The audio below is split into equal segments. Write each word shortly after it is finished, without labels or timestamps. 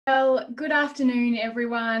Well, good afternoon,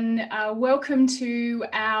 everyone. Welcome to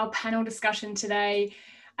our panel discussion today.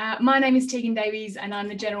 My name is Tegan Davies and I'm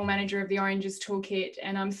the General Manager of the Oranges Toolkit,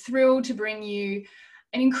 and I'm thrilled to bring you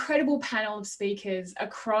an incredible panel of speakers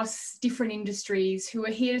across different industries who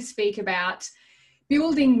are here to speak about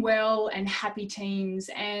building well and happy teams.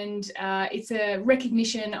 And it's a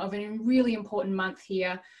recognition of a really important month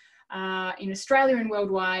here in Australia and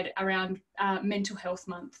worldwide around Mental Health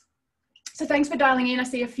Month. So thanks for dialing in. I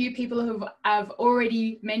see a few people who have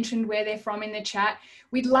already mentioned where they're from in the chat.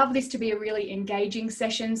 We'd love this to be a really engaging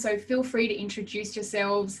session, so feel free to introduce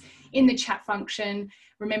yourselves in the chat function,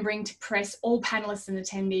 remembering to press all panelists and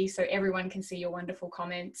attendees so everyone can see your wonderful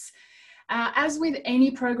comments. As with any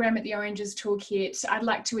program at the Oranges Toolkit, I'd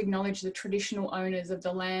like to acknowledge the traditional owners of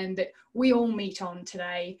the land that we all meet on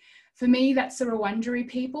today. For me, that's the Wurundjeri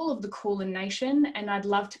people of the Kulin Nation, and I'd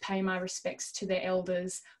love to pay my respects to their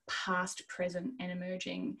elders, past, present, and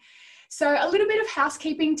emerging. So a little bit of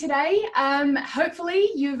housekeeping today. Hopefully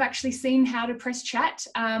you've actually seen how to press chat.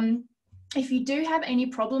 If you do have any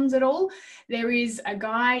problems at all, there is a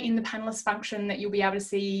guy in the panelist function that you'll be able to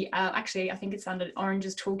see. Actually, I think it's under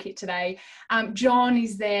Oranges Toolkit today. John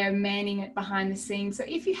is there manning it behind the scenes. So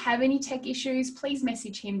if you have any tech issues, please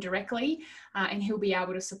message him directly and he'll be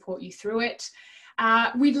able to support you through it.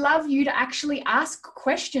 We'd love you to actually ask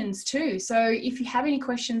questions too. So if you have any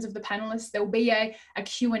questions of the panelists, there'll be a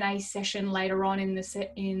Q&A session later on in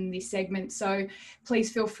this segment. So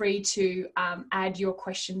please feel free to add your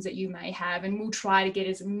questions that you may have, and we'll try to get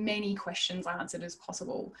as many questions answered as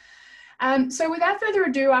possible. So without further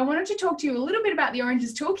ado, I wanted to talk to you a little bit about the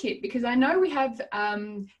Oranges Toolkit, because I know we have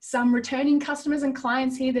some returning customers and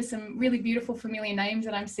clients here. There's some really beautiful familiar names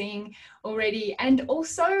that I'm seeing already. And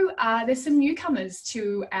also there's some newcomers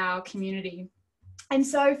to our community. And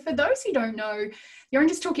so for those who don't know, the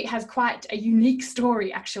Oranges Toolkit has quite a unique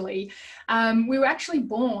story, actually. We were actually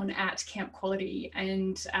born at Camp Quality,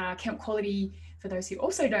 and Camp Quality, for those who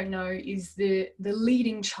also don't know, is the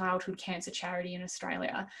leading childhood cancer charity in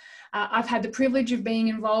Australia. I've had the privilege of being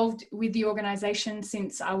involved with the organisation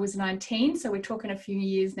since I was 19, so we're talking a few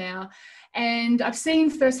years now. And I've seen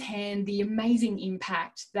firsthand the amazing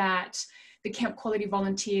impact that the Camp Quality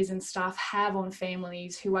volunteers and staff have on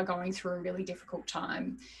families who are going through a really difficult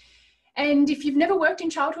time. And if you've never worked in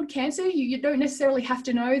childhood cancer, you don't necessarily have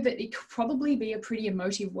to know that it could probably be a pretty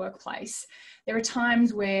emotive workplace. There are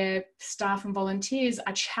times where staff and volunteers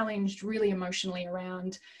are challenged really emotionally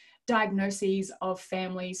around diagnoses of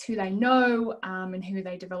families who they know and who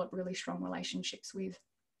they develop really strong relationships with.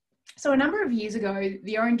 So a number of years ago,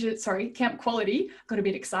 Camp Quality, got a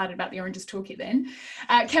bit excited about the Oranges Toolkit then,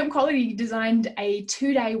 Camp Quality designed a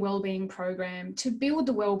 2-day wellbeing program to build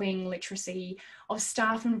the wellbeing literacy of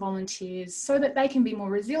staff and volunteers so that they can be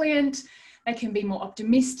more resilient, they can be more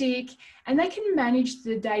optimistic, and they can manage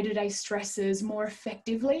the day-to-day stresses more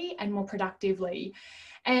effectively and more productively.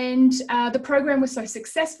 And the program was so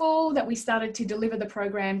successful that we started to deliver the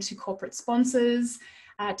program to corporate sponsors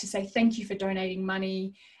to say thank you for donating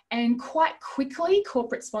money. And quite quickly,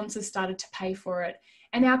 corporate sponsors started to pay for it.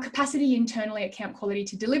 And our capacity internally at Camp Quality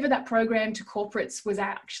to deliver that program to corporates was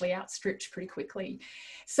actually outstripped pretty quickly.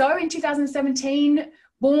 So in 2017,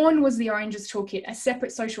 born was the Oranges Toolkit, a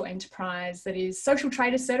separate social enterprise that is social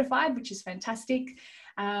traders certified, which is fantastic.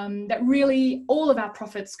 That really all of our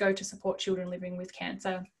profits go to support children living with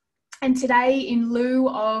cancer. And today, in lieu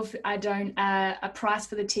of a price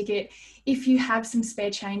for the ticket, if you have some spare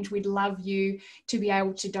change, we'd love you to be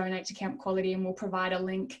able to donate to Camp Quality, and we'll provide a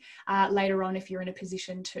link later on if you're in a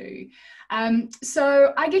position to.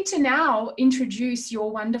 So I get to now introduce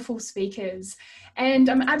your wonderful speakers, and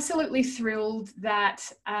I'm absolutely thrilled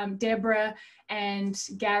that Deborah and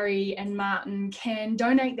Gary and Martyn can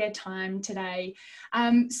donate their time today.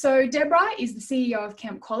 So Deborah is the CEO of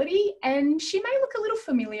Camp Quality, and she may look a little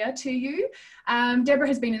familiar to you. Deborah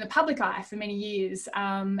has been in the public eye for many years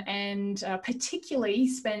and particularly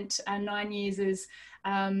spent 9 years as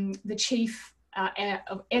the chief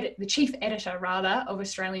editor of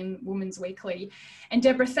Australian Women's Weekly. And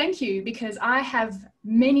Deborah, thank you, because I have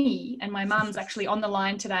many, and my mum's actually on the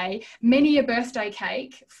line today, many a birthday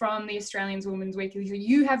cake from the Australian Women's Weekly. So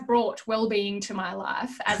you have brought well-being to my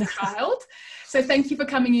life as a child. So thank you for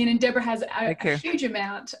coming in. And Deborah has a huge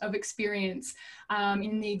amount of experience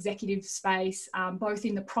in the executive space, both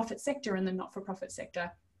in the profit sector and the not-for-profit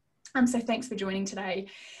sector. So thanks for joining today.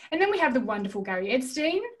 And then we have the wonderful Gary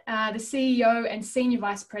Edstein, the CEO and Senior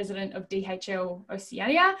Vice President of DHL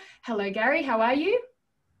Oceania. Hello, Gary. How are you?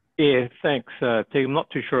 Yeah, thanks, Tegan. I'm not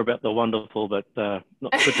too sure about the wonderful, but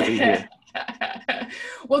not good to be here.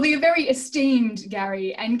 Well, you're very esteemed,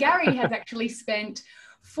 Gary. And Gary has actually spent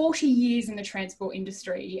 40 years in the transport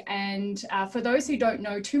industry. And for those who don't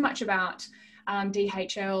know too much about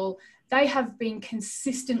DHL, they have been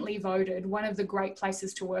consistently voted one of the great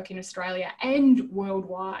places to work in Australia and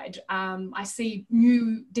worldwide. I see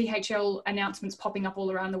new DHL announcements popping up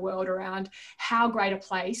all around the world around how great a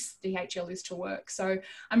place DHL is to work. So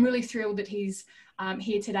I'm really thrilled that he's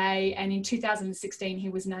here today. And in 2016, he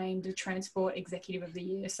was named the Transport Executive of the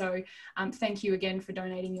Year. So thank you again for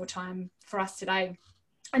donating your time for us today.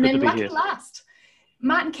 And then lucky last,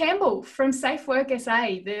 Martyn Campbell from SafeWork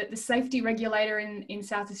SA, the safety regulator in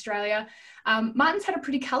South Australia. Martyn's had a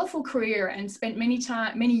pretty colourful career and spent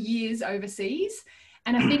many years overseas,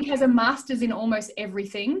 and I think has a master's in almost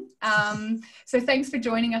everything. So thanks for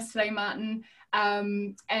joining us today, Martyn.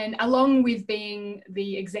 And along with being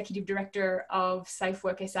the executive director of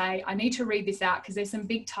SafeWork SA, I need to read this out because there's some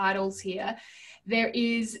big titles here. There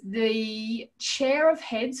is the Chair of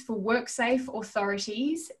Heads for WorkSafe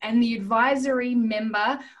Authorities and the advisory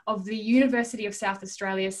member of the University of South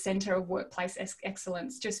Australia's Centre of Workplace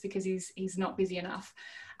Excellence, just because he's not busy enough.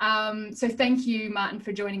 So thank you, Martyn,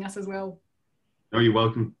 for joining us as well. Oh, you're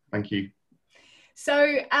welcome. Thank you.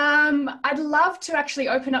 So I'd love to actually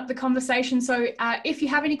open up the conversation. So if you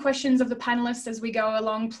have any questions of the panelists as we go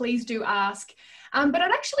along, please do ask. But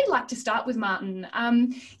I'd actually like to start with Martyn.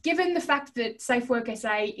 Given the fact that SafeWork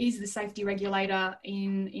SA is the safety regulator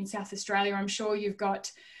in South Australia, I'm sure you've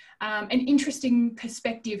got an interesting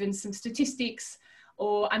perspective and some statistics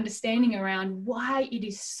or understanding around why it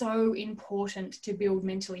is so important to build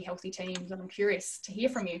mentally healthy teams. And I'm curious to hear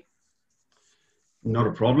from you. Not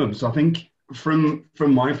a problem. So I think from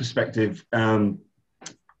my perspective, I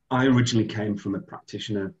originally came from a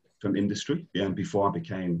practitioner from industry before I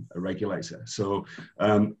became a regulator. So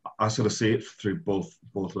I sort of see it through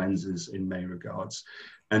both lenses in many regards.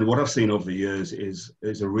 And what I've seen over the years is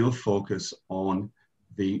a real focus on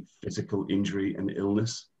the physical injury and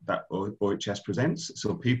illness that OHS presents.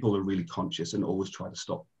 So people are really conscious and always try to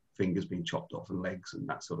stop fingers being chopped off and legs and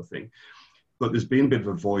that sort of thing. But there's been a bit of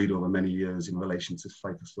a void over many years in relation to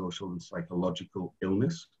psychosocial and psychological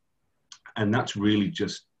illness. And that's really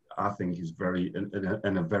just, I think, is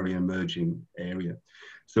in a very emerging area.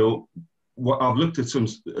 So what I've looked at some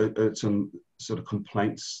sort of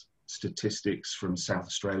complaints statistics from South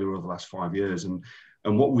Australia over the last 5 years. And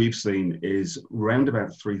what we've seen is around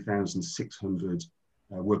about 3,600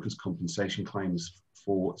 workers' compensation claims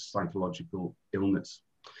for psychological illness.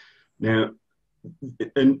 Now,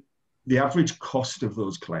 and the average cost of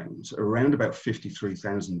those claims are around about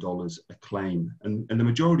 $53,000 a claim. And the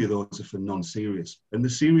majority of those are for non-serious. And the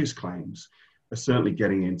serious claims are certainly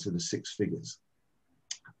getting into the six figures.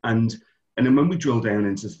 And then when we drill down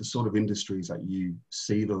into the sort of industries that you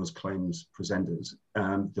see those claims presented,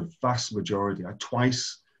 the vast majority,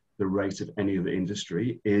 twice the rate of any other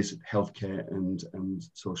industry, is healthcare and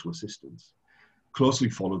social assistance, closely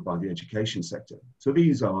followed by the education sector. So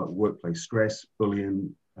these are workplace stress,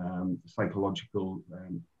 bullying, psychological,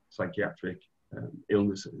 psychiatric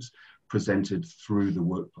illnesses presented through the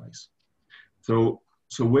workplace. So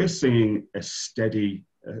we're seeing a steady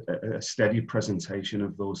presentation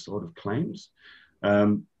of those sort of claims.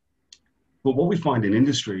 But what we find in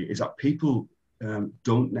industry is that people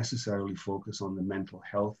don't necessarily focus on the mental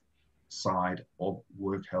health side of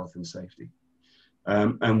work health and safety.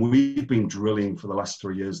 And we've been drilling for the last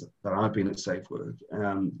 3 years that I've been at SafeWork,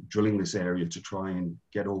 drilling this area to try and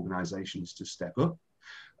get organizations to step up.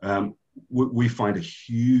 We find a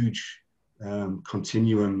huge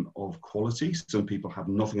continuum of quality. Some people have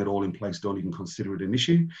nothing at all in place, don't even consider it an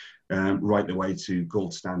issue, right the way to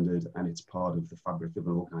gold standard, and it's part of the fabric of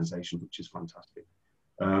an organization, which is fantastic.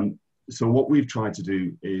 So what we've tried to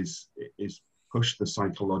do is push the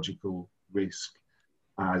psychological risk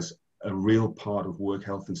as a real part of work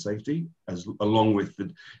health and safety, along with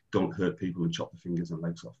the don't hurt people and chop the fingers and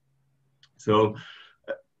legs off. So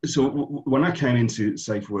when I came into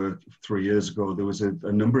SafeWork 3 years ago, there was a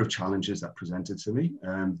number of challenges that presented to me.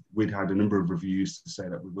 We'd had a number of reviews to say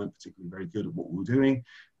that we weren't particularly very good at what we were doing,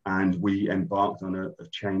 and we embarked on a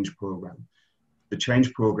change program. The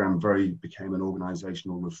change program became an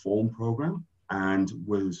organizational reform program, and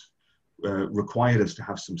was required us to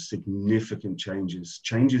have some significant changes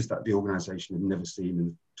that the organization had never seen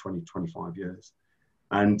in 20, 25 years.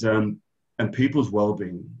 And people's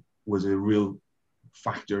well-being was a real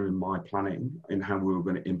factor in my planning in how we were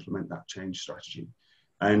going to implement that change strategy.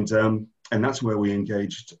 And that's where we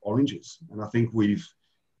engaged Oranges. And I think we've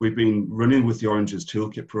been running with the Oranges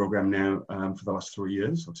Toolkit program now for the last 3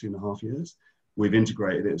 years or 2.5 years. We've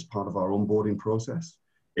integrated it as part of our onboarding process.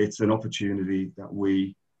 It's an opportunity that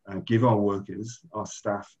we give our workers, our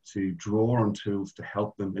staff, to draw on tools to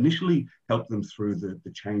help them, initially help them through the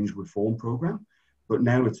change reform program, but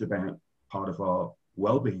now it's about part of our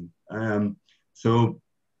wellbeing. So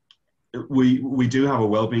we do have a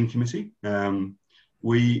wellbeing committee.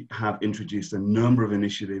 We have introduced a number of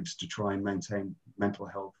initiatives to try and maintain mental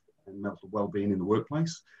health and mental wellbeing in the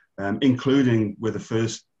workplace, including we're the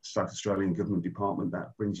first South Australian government department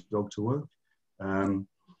that brings your dog to work.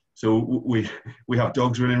 So we have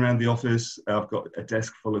dogs running around the office. I've got a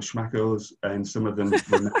desk full of schmackos, and some of them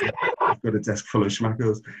I've got a desk full of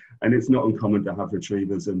schmackos, and it's not uncommon to have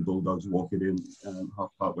retrievers and bulldogs walking in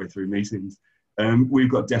partway through meetings. We've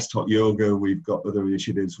got desktop yoga. We've got other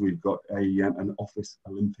initiatives. We've got an office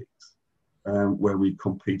Olympics where we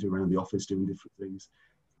compete around the office doing different things.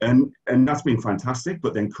 And that's been fantastic,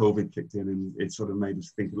 but then COVID kicked in and it sort of made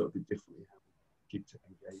us think a little bit differently how we keep to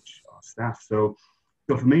engage our staff. So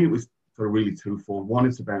for me, it was sort of really twofold. One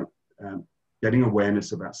is about getting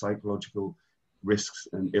awareness about psychological risks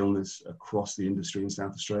and illness across the industry in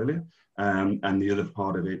South Australia. And the other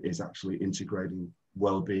part of it is actually integrating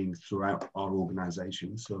wellbeing throughout our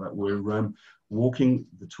organisation so that we're walking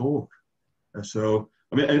the talk. So,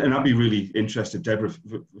 I mean, and I'd be really interested, Deborah,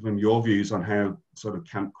 from your views on how sort of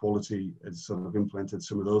Camp Quality has sort of implemented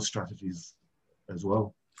some of those strategies as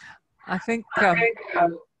well. I think,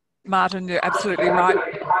 Martyn, you're absolutely right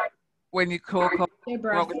when you call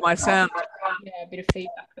Deborah, wrong with my sound. Yeah, a bit of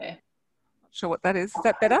feedback there. Not sure what that is. Is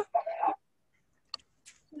that better?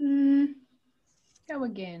 Go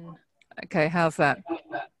again. Okay, how's that?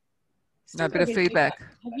 No, bit of feedback.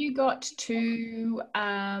 Have you got two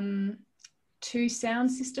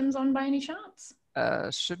sound systems on by any chance?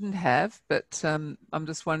 Shouldn't have, but I'm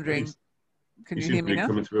just wondering, can you hear me now?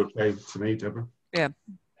 Coming through okay to me, Deborah? Yeah.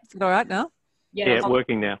 Is it all right now? Yeah, it's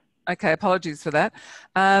working now. Okay, apologies for that.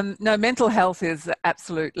 No, mental health is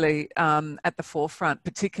absolutely at the forefront,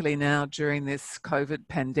 particularly now during this COVID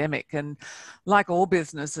pandemic. And like all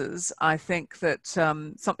businesses, I think that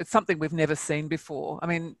it's something we've never seen before. I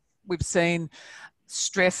mean, we've seen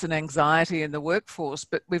stress and anxiety in the workforce,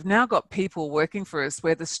 but we've now got people working for us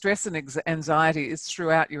where the stress and anxiety is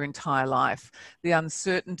throughout your entire life. The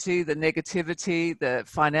uncertainty, the negativity, the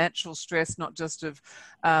financial stress, not just of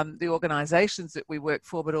the organisations that we work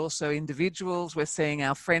for, but also individuals. We're seeing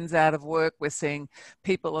our friends out of work. We're seeing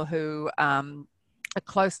people who are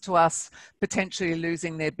close to us potentially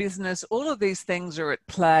losing their business. All of these things are at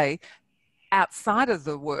play outside of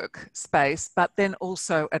the workspace, but then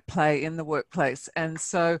also at play in the workplace. And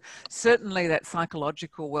so certainly that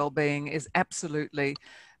psychological well-being is absolutely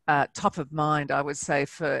top of mind, I would say,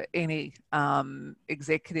 for any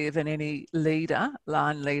executive and any leader,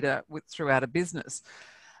 line leader throughout a business.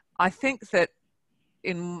 I think that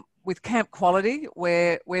with Camp Quality,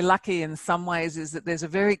 we're lucky in some ways is that there's a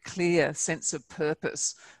very clear sense of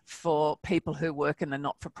purpose for people who work in the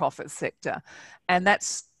not-for-profit sector. And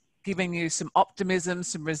that's giving you some optimism,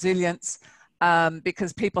 some resilience,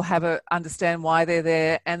 because people understand why they're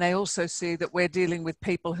there. And they also see that we're dealing with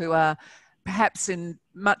people who are perhaps in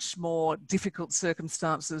much more difficult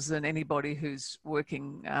circumstances than anybody who's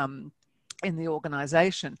working in the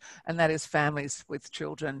organisation, and that is families with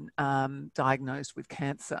children diagnosed with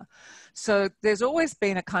cancer. So there's always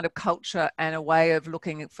been a kind of culture and a way of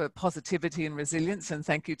looking for positivity and resilience, and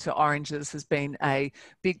thank you to Oranges has been a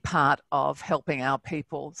big part of helping our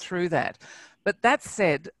people through that. But that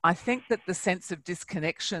said, I think that the sense of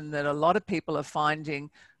disconnection that a lot of people are finding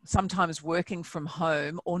sometimes working from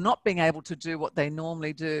home or not being able to do what they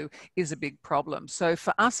normally do is a big problem. So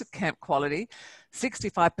for us at Camp Quality,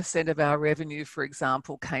 65% of our revenue, for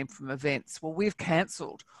example, came from events. Well, we've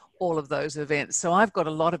cancelled all of those events. So I've got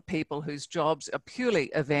a lot of people whose jobs are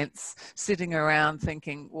purely events, sitting around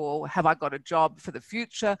thinking, well, have I got a job for the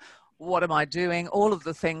future? What am I doing? All of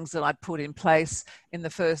the things that I put in place in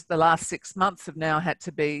the last 6 months have now had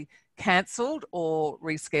to be cancelled or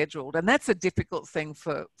rescheduled. And that's a difficult thing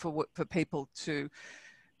for people to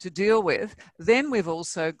deal with. Then we've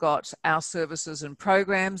also got our services and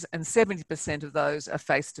programs, and 70% of those are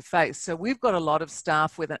face-to-face. So we've got a lot of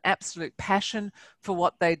staff with an absolute passion for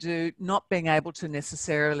what they do, not being able to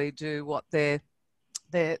necessarily do what they're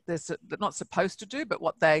not supposed to do, but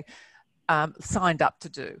what they signed up to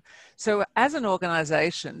do. So as an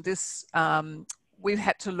organisation, we've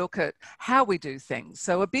had to look at how we do things.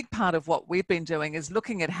 So a big part of what we've been doing is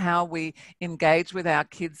looking at how we engage with our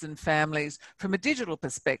kids and families from a digital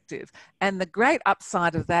perspective. And the great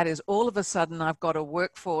upside of that is all of a sudden I've got a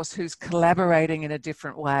workforce who's collaborating in a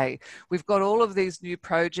different way. We've got all of these new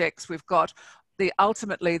projects. We've got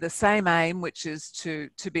ultimately the same aim, which is to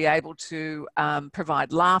be able to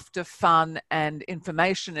provide laughter, fun, and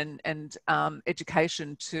information and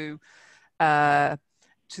education to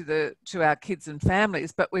our kids and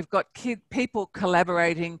families. But we've got people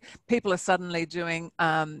collaborating. People are suddenly doing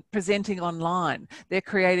presenting online. They're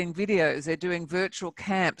creating videos. They're doing virtual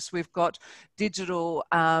camps. We've got digital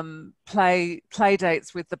play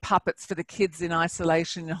dates with the puppets for the kids in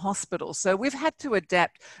isolation in hospitals. So we've had to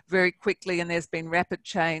adapt very quickly, and there's been rapid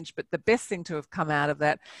change. But the best thing to have come out of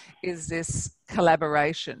that is this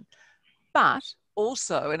collaboration. But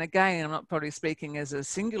also, and again, I'm not probably speaking as a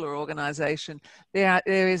singular organisation, there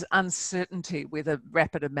is uncertainty with a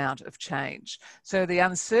rapid amount of change. So the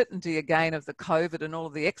uncertainty, again, of the COVID and all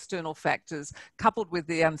of the external factors, coupled with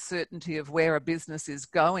the uncertainty of where a business is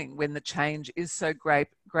going when the change is so great,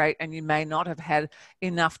 and you may not have had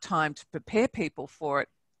enough time to prepare people for it,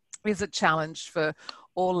 is a challenge for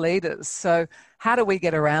all leaders. So how do we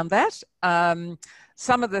get around that?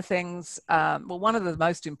 Some of the things, well, one of the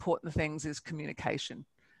most important things is communication,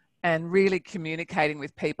 and really communicating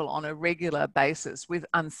with people on a regular basis. With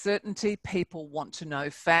uncertainty, people want to know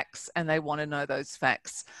facts, and they want to know those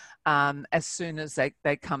facts as soon as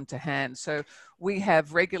they come to hand. So we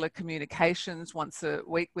have regular communications once a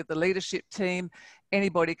week with the leadership team.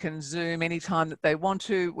 Anybody can Zoom anytime that they want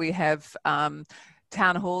to. We have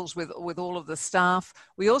town halls with all of the staff.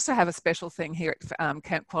 We also have a special thing here at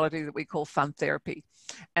Camp Quality that we call fun therapy.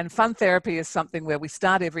 And fun therapy is something where we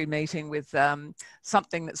start every meeting with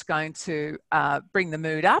something that's going to bring the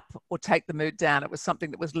mood up or take the mood down. It was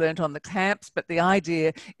something that was learnt on the camps, but the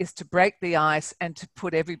idea is to break the ice and to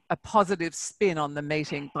put a positive spin on the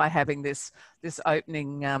meeting by having this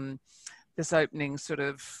opening sort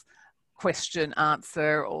of question,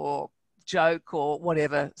 answer, or joke, or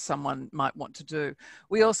whatever someone might want to do.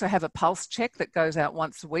 We also have a pulse check that goes out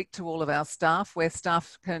once a week to all of our staff, where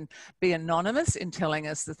staff can be anonymous in telling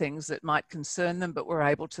us the things that might concern them, but we're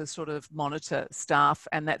able to sort of monitor staff.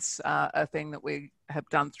 And that's a thing that we have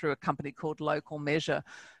done through a company called Local Measure,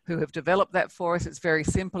 who have developed that for us. It's very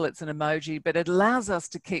simple. It's an emoji, but it allows us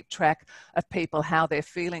to keep track of people, how they're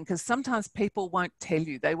feeling, because sometimes people won't tell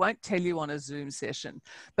you. They won't tell you on a Zoom session,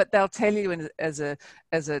 but they'll tell you as a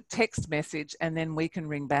text message, and then we can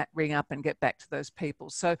ring up and get back to those people.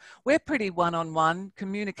 So we're pretty one-on-one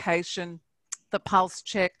communication, the pulse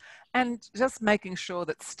check, and just making sure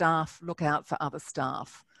that staff look out for other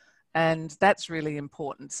staff. And that's really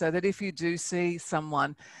important, so that if you do see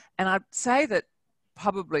someone, and I'd say that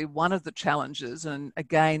probably one of the challenges, and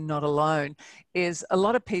again, not alone, is a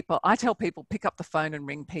lot of people, I tell people, pick up the phone and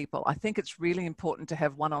ring people. I think it's really important to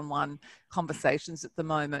have one-on-one conversations at the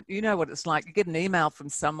moment. You know what it's like. You get an email from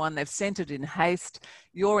someone, they've sent it in haste,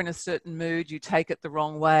 you're in a certain mood, you take it the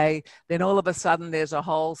wrong way, then all of a sudden there's a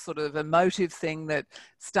whole sort of emotive thing that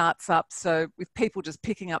starts up. So with people just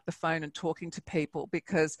picking up the phone and talking to people,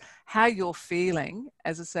 because how you're feeling,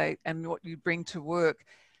 as I say, and what you bring to work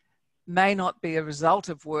may not be a result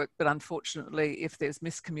of work, but unfortunately, if there's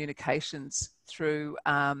miscommunications through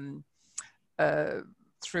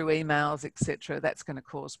emails, etc., that's going to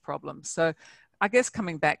cause problems. So I guess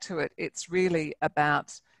coming back to it, it's really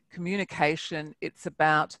about communication. It's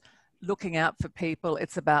about looking out for people.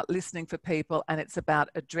 It's about listening for people, and it's about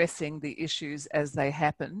addressing the issues as they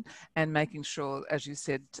happen and making sure, as you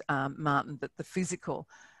said, Martyn, that the physical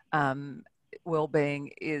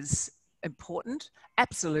well-being is important,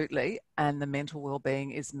 absolutely, and the mental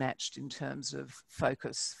well-being is matched in terms of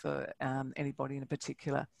focus for anybody in a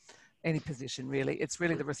particular, any position really. It's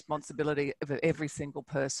really the responsibility of every single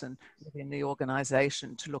person within the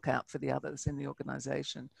organisation to look out for the others in the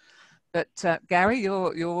organisation. But Gary,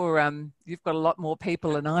 you've got a lot more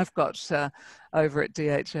people than I've got over at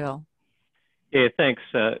DHL. Yeah, thanks,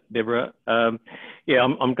 Deborah. Yeah,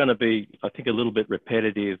 I'm going to be, I think, a little bit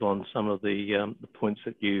repetitive on some of the points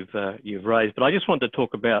that you've raised, but I just wanted to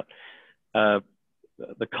talk about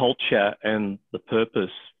the culture and the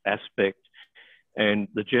purpose aspect and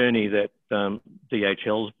the journey that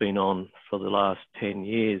DHL's been on for the last 10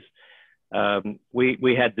 years.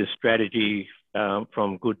 We had this strategy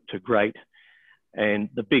from good to great, and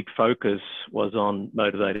the big focus was on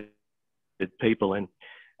motivated people. And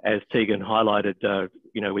as Tegan highlighted,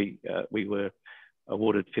 we were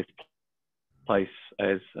awarded 5th place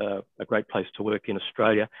as a great place to work in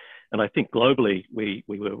Australia. And I think globally, we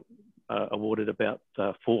were awarded about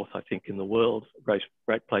 4th, I think, in the world, great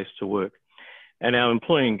place to work. And our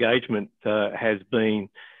employee engagement has been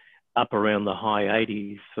up around the high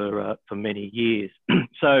 80s for many years.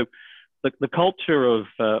 So the culture of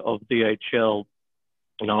DHL,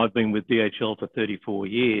 I've been with DHL for 34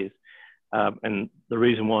 years, And the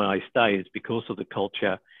reason why I stay is because of the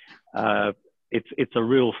culture. It's a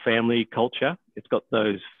real family culture. It's got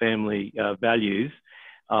those family values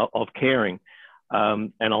of caring.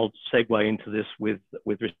 And I'll segue into this with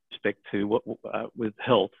respect to with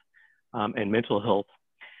health and mental health.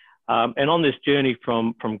 And on this journey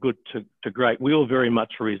from good to great, we were very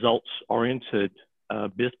much a results-oriented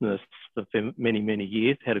business for many, many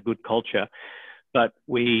years, had a good culture, but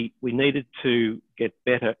we needed to get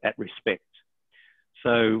better at respect.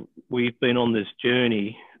 So we've been on this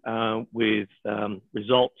journey with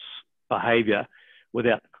results behaviour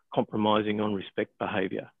without compromising on respect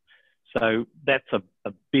behaviour. So that's a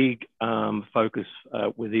big focus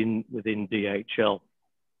within DHL.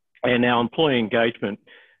 And our employee engagement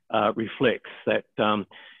reflects that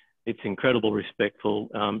it's incredibly respectful,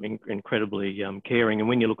 incredibly caring. And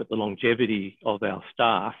when you look at the longevity of our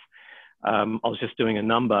staff, I was just doing a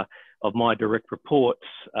number of my direct reports.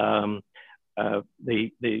 The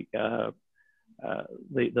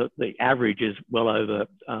average is well over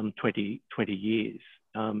 20 years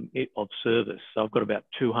of service. So I've got about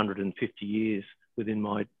 250 years within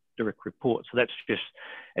my direct report. So that's just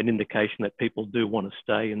an indication that people do want to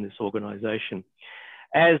stay in this organisation.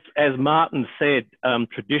 As Martyn said,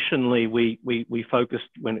 traditionally we focused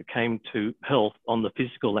when it came to health on the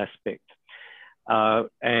physical aspect,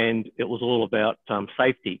 and it was all about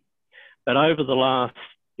safety. But over the last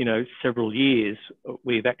several years,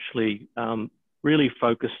 we've actually really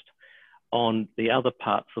focused on the other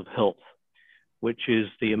parts of health, which is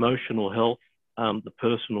the emotional health, the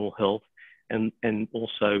personal health, and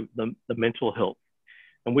also the mental health.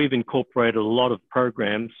 And we've incorporated a lot of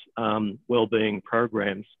programs, wellbeing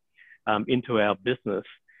programs, into our business.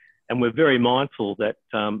 And we're very mindful that,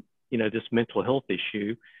 this mental health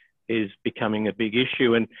issue is becoming a big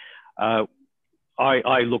issue. And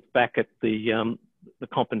I look back at the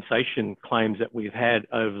compensation claims that we've had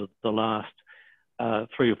over the last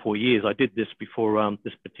 3 or 4 years. I did this before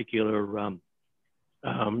this particular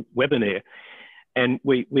webinar. And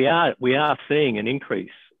we are seeing an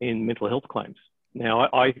increase in mental health claims. Now,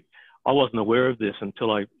 I wasn't aware of this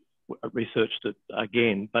until I researched it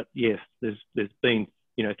again, but yes, there's been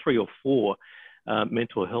 3 or 4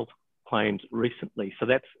 mental health claims recently, so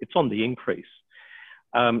it's on the increase.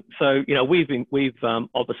 So we've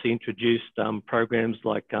obviously introduced programs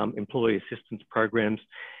like employee assistance programs,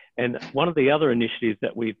 and one of the other initiatives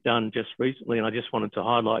that we've done just recently, and I just wanted to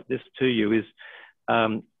highlight this to you, is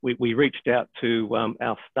we reached out to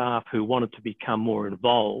our staff who wanted to become more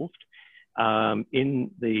involved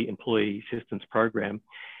in the employee assistance program,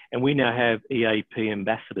 and we now have EAP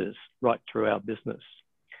ambassadors right through our business.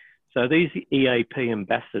 So these EAP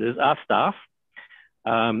ambassadors are staff.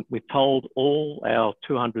 We've told all our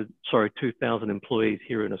 2,000 employees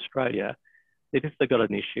here in Australia that if they've got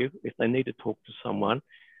an issue, if they need to talk to someone,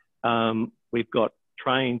 we've got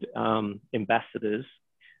trained ambassadors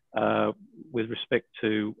with respect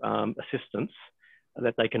to assistance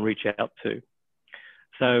that they can reach out to.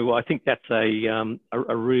 So I think that's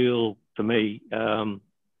a real, for me,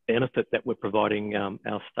 benefit that we're providing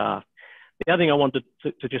our staff. The other thing I wanted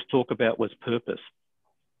to just talk about was purpose.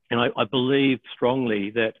 And I believe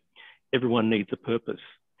strongly that everyone needs a purpose,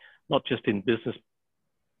 not just in business,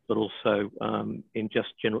 but also in just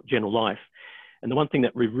general life. And the one thing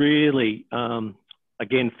that we really,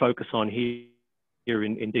 again, focus on here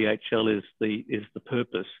in DHL is the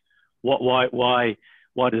purpose. Why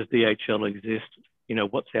does DHL exist?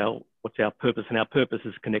 What's our purpose? And our purpose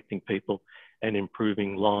is connecting people and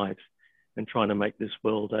improving lives and trying to make this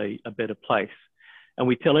world a better place. And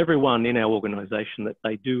we tell everyone in our organisation that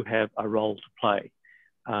they do have a role to play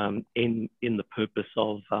in the purpose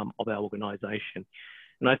of our organisation.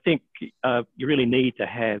 And I think you really need to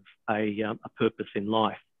have a purpose in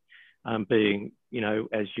life, being,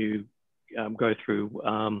 as you go through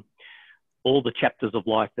all the chapters of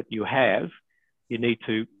life that you have, you need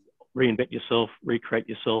to reinvent yourself, recreate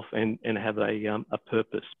yourself, and have a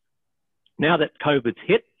purpose. Now that COVID's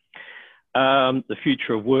hit, the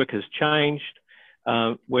future of work has changed.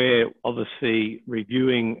 We're obviously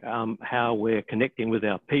reviewing how we're connecting with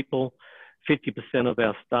our people. 50% of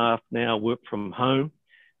our staff now work from home.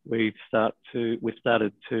 We've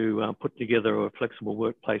started to put together a flexible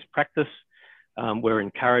workplace practice. We're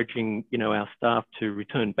encouraging our staff to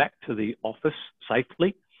return back to the office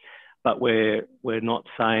safely, but we're not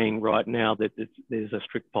saying right now that there's a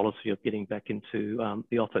strict policy of getting back into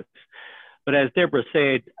the office. But as Deborah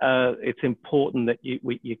said, it's important that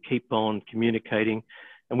you keep on communicating,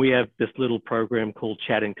 and we have this little program called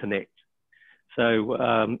Chat and Connect.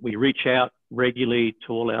 So we reach out regularly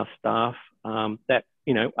to all our staff that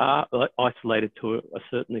are isolated to a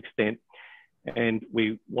certain extent, and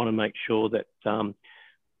we want to make sure that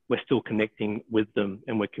we're still connecting with them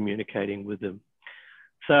and we're communicating with them.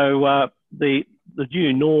 So the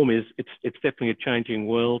new norm is it's definitely a changing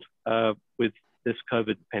world with this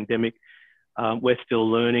COVID pandemic. We're still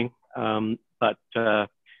learning, but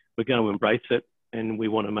we're going to embrace it, and we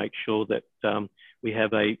want to make sure that we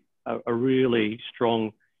have a really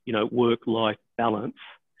strong, work-life balance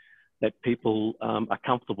that people are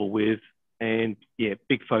comfortable with, and yeah,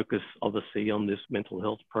 big focus obviously on this mental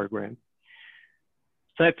health program.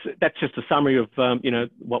 So that's just a summary of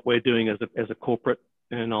what we're doing as a corporate,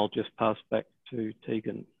 and I'll just pass back to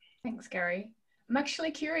Tegan. Thanks, Gary. I'm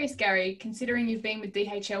actually curious, Gary, considering you've been with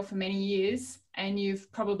DHL for many years and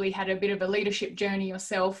you've probably had a bit of a leadership journey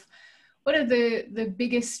yourself, what are the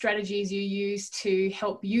biggest strategies you use to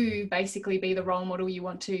help you basically be the role model you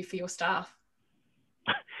want to for your staff?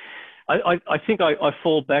 I think I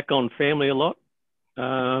fall back on family a lot.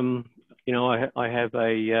 I have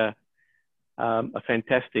a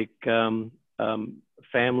fantastic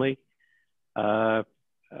family.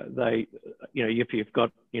 If you've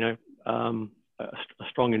got a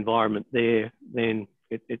strong environment there, then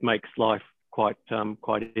it makes life quite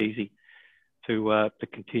easy to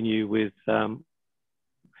continue with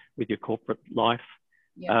your corporate life.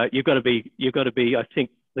 Yeah. You've got to be. I think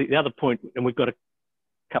the other point, and we've got a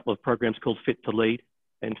couple of programs called Fit to Lead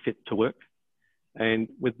and Fit to Work, and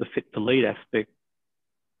with the Fit to Lead aspect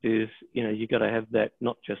is you've got to have that,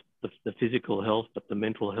 not just the physical health, but the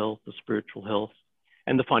mental health, the spiritual health,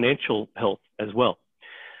 and the financial health as well.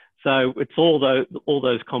 So it's all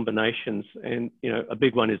those combinations, and a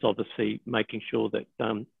big one is obviously making sure that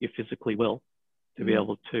you're physically well to be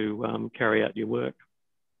able to carry out your work.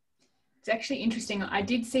 It's actually interesting. I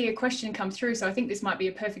did see a question come through, so I think this might be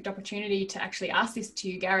a perfect opportunity to actually ask this to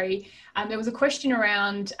you, Gary. There was a question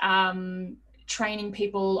around training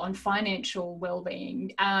people on financial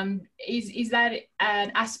well-being. Is that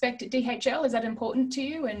an aspect at DHL? Is that important to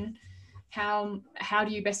you? And how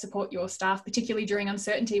do you best support your staff, particularly during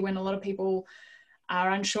uncertainty when a lot of people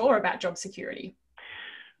are unsure about job security?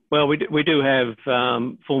 Well, we do have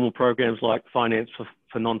formal programs like finance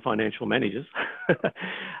for non-financial managers,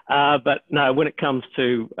 but no, when it comes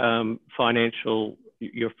to financial,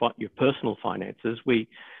 your personal finances, we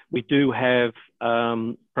do have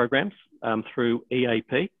programs through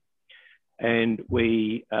EAP, and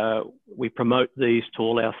we promote these to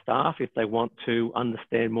all our staff if they want to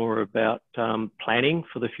understand more about planning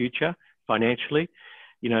for the future financially,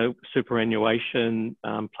 superannuation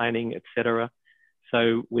planning, etc.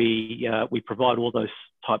 So we provide all those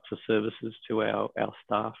types of services to our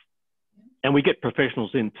staff, and we get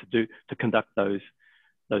professionals in to conduct those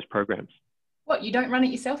programs. What, you don't run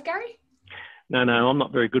it yourself, Gary? No, I'm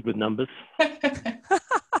not very good with numbers.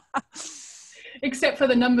 Except for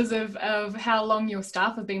the numbers of how long your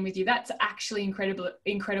staff have been with you. That's actually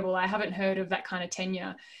incredible. I haven't heard of that kind of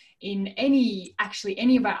tenure in any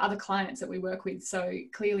of our other clients that we work with. So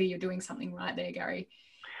clearly you're doing something right there, Gary.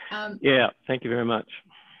 Yeah, thank you very much.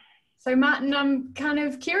 So Martyn, I'm kind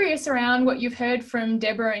of curious around what you've heard from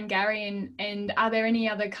Deborah and Gary, and are there any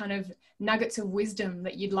other kind of nuggets of wisdom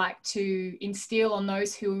that you'd like to instill on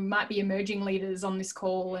those who might be emerging leaders on this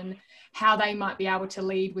call, and how they might be able to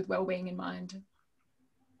lead with wellbeing in mind?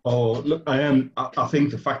 Oh, look, I think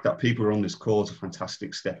the fact that people are on this call is a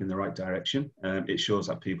fantastic step in the right direction. It shows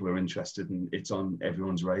that people are interested and it's on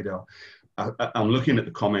everyone's radar. I'm looking at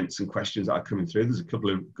the comments and questions that are coming through. There's a couple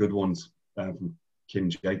of good ones from Kim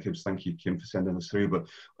Jacobs. Thank you, Kim, for sending us through. But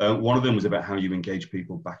one of them was about how you engage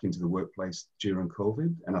people back into the workplace during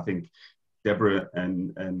COVID. And I think Deborah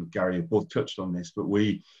and Gary have both touched on this, but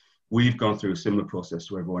we've gone through a similar process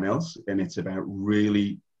to everyone else. And it's about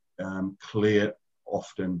really clear,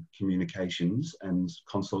 often communications, and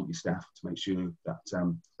consult your staff to make sure that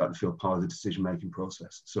they feel part of the decision-making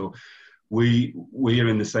process. So we are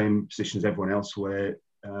in the same position as everyone else, where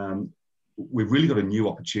we've really got a new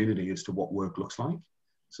opportunity as to what work looks like.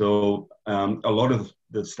 So a lot of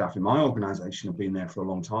the staff in my organisation have been there for a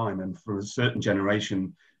long time, and for a certain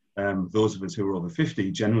generation, those of us who are over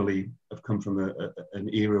 50 generally have come from an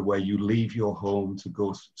era where you leave your home to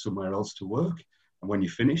go somewhere else to work, and when you're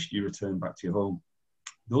finished, you return back to your home.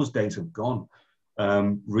 Those days have gone.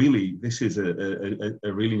 Really, this is a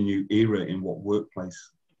really new era in what workplace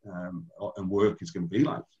and work is going to be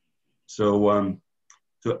like. So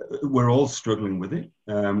we're all struggling with it.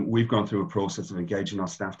 We've gone through a process of engaging our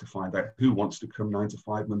staff to find out who wants to come 9 to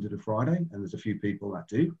 5 Monday to Friday, and there's a few people that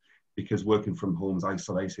do, because working from home is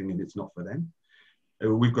isolating and it's not for them.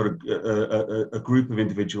 We've got a group of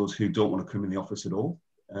individuals who don't want to come in the office at all,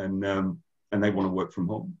 and they want to work from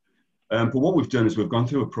home. But what we've done is we've gone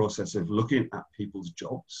through a process of looking at people's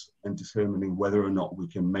jobs and determining whether or not we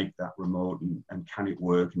can make that remote, and can it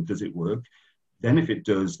work, and does it work? Then if it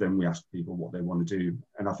does, then we ask people what they want to do.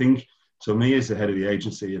 And I think, so me as the head of the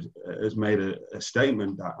agency has made a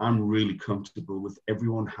statement that I'm really comfortable with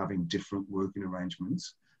everyone having different working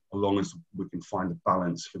arrangements, as long as we can find a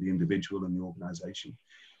balance for the individual and the organisation.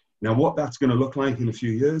 Now, what that's going to look like in a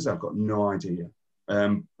few years, I've got no idea.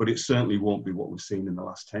 But it certainly won't be what we've seen in the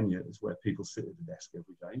last 10 years, where people sit at the desk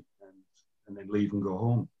every day and then leave and go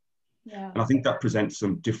home. Yeah. And I think that presents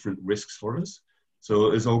some different risks for us.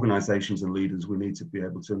 So as organisations and leaders, we need to be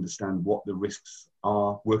able to understand what the risks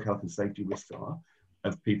are, work health and safety risks are,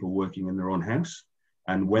 of people working in their own house,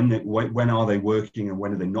 and when are they working and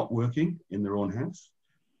when are they not working in their own house.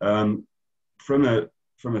 From a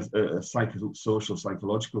psychosocial,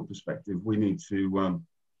 psychological perspective, we need to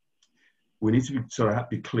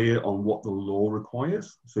be clear on what the law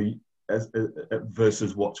requires,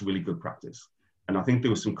 versus what's really good practice. And I think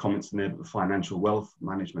there were some comments in there about the financial wealth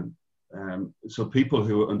management. So people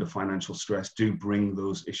who are under financial stress do bring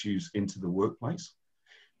those issues into the workplace.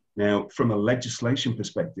 Now, from a legislation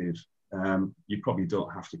perspective, you probably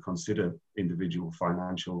don't have to consider individual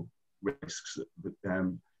financial risks.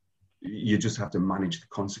 You just have to manage the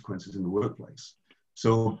consequences in the workplace.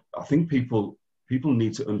 So I think people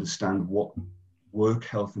need to understand what work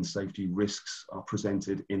health and safety risks are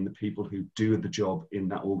presented in the people who do the job in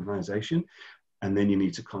that organisation, and then you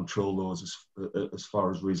need to control those as far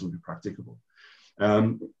as reasonably practicable.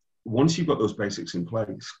 Once you've got those basics in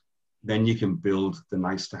place, then you can build the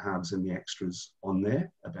nice to haves and the extras on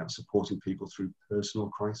there about supporting people through personal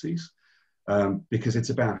crises, because it's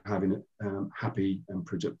about having happy and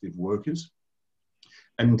productive workers.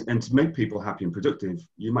 And to make people happy and productive,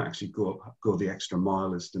 you might actually go the extra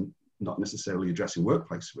mile as to not necessarily addressing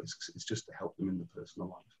workplace risks. It's just to help them in the personal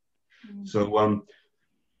life. Mm.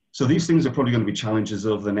 So these things are probably going to be challenges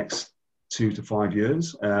over the next 2 to 5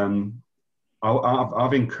 years.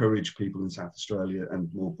 I've encouraged people in South Australia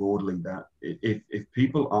and more broadly that if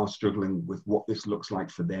people are struggling with what this looks like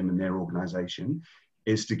for them and their organisation,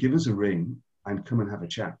 is to give us a ring and come and have a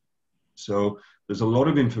chat. So there's a lot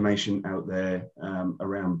of information out there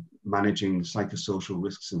around managing psychosocial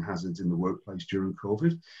risks and hazards in the workplace during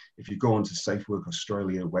COVID. If you go onto SafeWork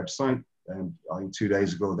Australia website, I think 2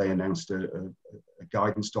 days ago, they announced a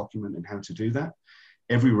guidance document on how to do that.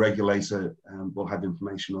 Every regulator will have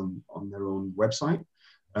information on their own website.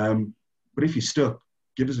 But if you're stuck,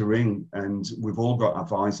 give us a ring, and we've all got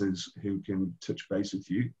advisors who can touch base with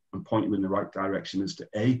you and point you in the right direction as to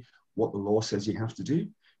A, what the law says you have to do,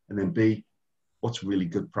 and then B, what's really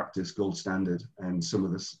good practice, gold standard, and some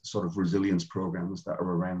of the sort of resilience programs that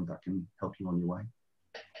are around that can help you on your way.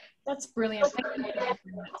 That's brilliant. Thank you for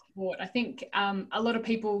that support. I think a lot of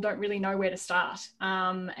people don't really know where to start.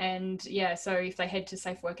 And yeah, so if they head to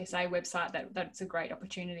SafeWork SA website, that's a great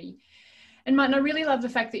opportunity. And Martyn, I really love the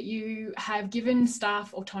fact that you have given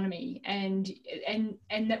staff autonomy and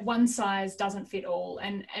that one size doesn't fit all.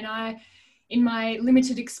 And I, in my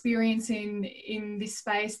limited experience in this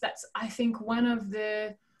space, that's, I think, one of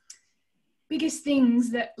the biggest things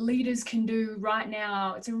that leaders can do right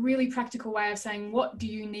now. It's a really practical way of saying, what do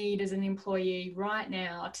you need as an employee right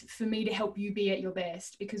now for me to help you be at your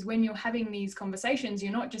best? Because when you're having these conversations,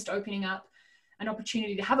 you're not just opening up an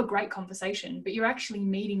opportunity to have a great conversation, but you're actually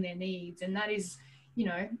meeting their needs. And that is, you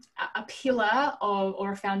know, a pillar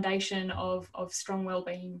or a foundation of strong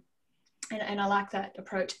wellbeing. And I like that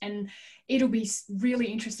approach. And it'll be really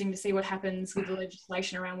interesting to see what happens with the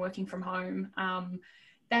legislation around working from home.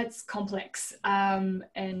 That's complex,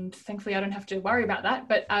 and thankfully I don't have to worry about that,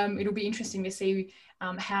 but it'll be interesting to see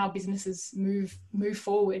how businesses move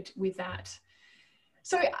forward with that.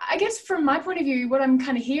 So I guess from my point of view, what I'm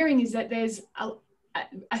kind of hearing is that there's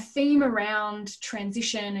a theme around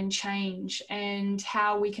transition and change and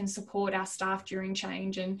how we can support our staff during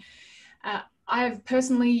change. And I've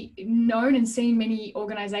personally known and seen many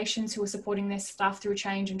organisations who are supporting their staff through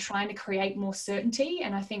change and trying to create more certainty.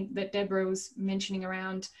 And I think that Deborah was mentioning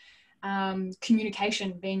around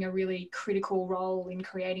communication being a really critical role in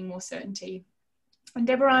creating more certainty. And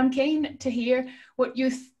Deborah, I'm keen to hear what you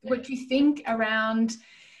think around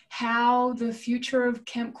how the future of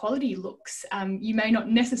camp quality looks. You may not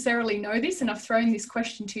necessarily know this, and I've thrown this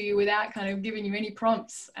question to you without kind of giving you any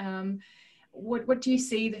prompts. What do you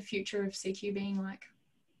see the future of CQ being like?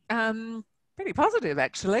 Pretty positive,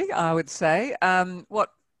 actually, I would say.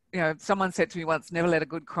 Someone said to me once, never let a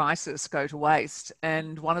good crisis go to waste.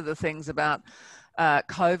 And one of the things about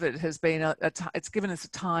COVID has been, it's given us a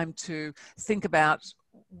time to think about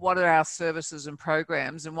what are our services and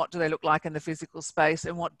programs, and what do they look like in the physical space,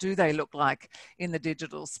 and what do they look like in the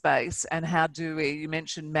digital space, and how do we, you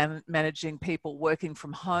mentioned managing people working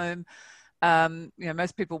from home. You know,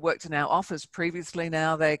 most people worked in our office previously,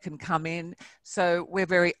 now they can come in. So we're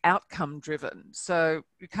very outcome driven. So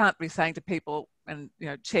you can't be saying to people, and you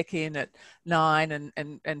know, check in at 9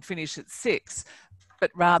 and finish at 6, but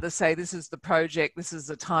rather say, this is the project, this is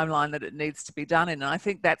the timeline that it needs to be done in. And I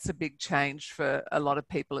think that's a big change for a lot of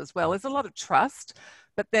people as well. There's a lot of trust,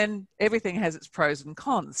 but then everything has its pros and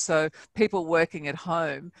cons. So people working at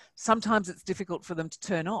home, sometimes it's difficult for them to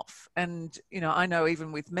turn off. And, you know, I know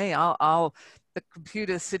even with me, the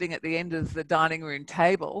computer sitting at the end of the dining room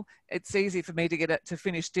table, it's easy for me to get it to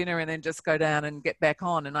finish dinner and then just go down and get back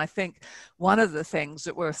on. And I think one of the things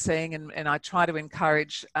that we're seeing, and I try to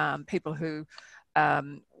encourage people who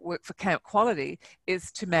work for Camp Quality,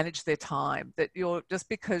 is to manage their time. That you're, just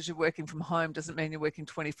because you're working from home doesn't mean you're working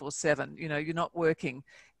 24/7. You know, you're not working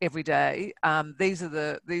every day. These are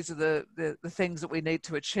the things that we need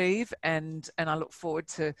to achieve, and I look forward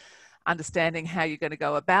to understanding how you're going to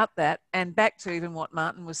go about that. And back to even what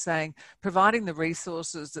Martyn was saying, providing the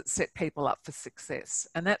resources that set people up for success,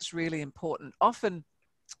 and that's really important. Often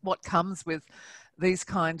what comes with these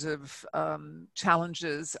kinds of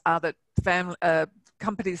challenges are that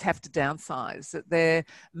companies have to downsize, that there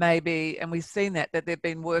may be, and we've seen that there have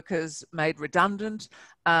been workers made redundant,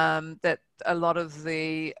 that a lot of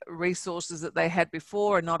the resources that they had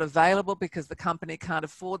before are not available because the company can't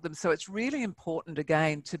afford them. So it's really important,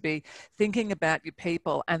 again, to be thinking about your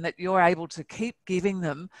people, and that you're able to keep giving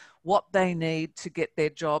them what they need to get their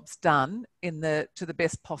jobs done to the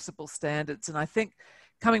best possible standards. And I think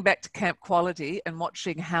coming back to Camp Quality and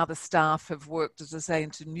watching how the staff have worked, as I say,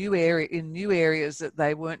 into new areas that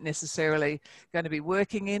they weren't necessarily going to be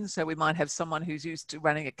working in. So we might have someone who's used to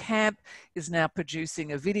running a camp is now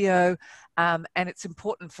producing a video. And it's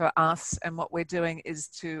important for us, and what we're doing is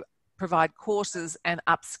to provide courses and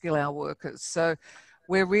upskill our workers. So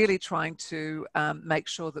we're really trying to make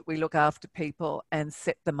sure that we look after people and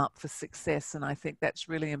set them up for success. And I think that's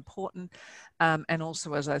really important. And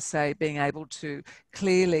also, as I say, being able to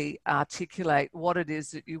clearly articulate what it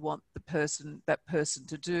is that you want that person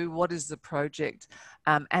to do, what is the project,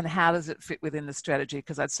 and how does it fit within the strategy?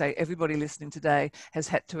 Because I'd say everybody listening today has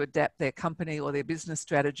had to adapt their company or their business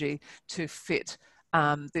strategy to fit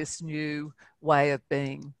this new way of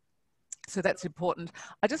being. So that's important.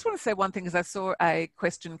 I just want to say one thing, because I saw a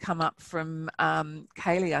question come up from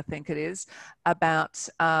Kaylee, I think it is, about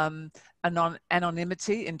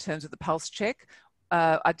anonymity in terms of the pulse check.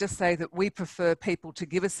 I just say that we prefer people to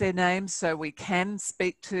give us their names so we can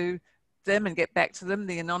speak to them and get back to them.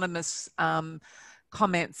 The anonymous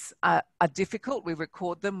comments are difficult. We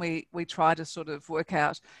record them. We try to sort of work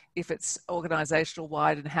out if it's organisational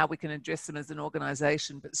wide and how we can address them as an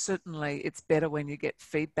organisation. But certainly it's better when you get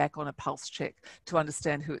feedback on a pulse check to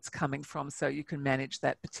understand who it's coming from, so you can manage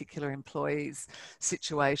that particular employee's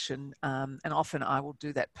situation. And often I will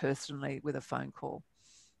do that personally with a phone call.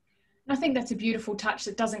 I think that's a beautiful touch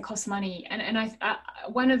that doesn't cost money. And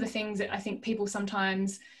one of the things that I think people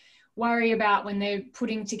sometimes worry about when they're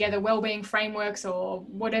putting together wellbeing frameworks or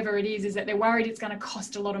whatever it is that they're worried it's going to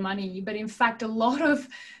cost a lot of money. But in fact, a lot of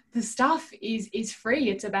the stuff is free.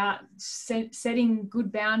 It's about setting good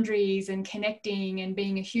boundaries and connecting and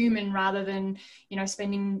being a human, rather than, you know,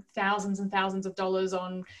 spending thousands and thousands of dollars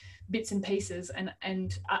on bits and pieces.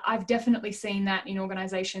 And I've definitely seen that in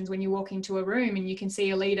organizations, when you walk into a room and you can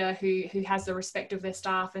see a leader who has the respect of their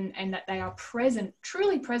staff, and that they are present,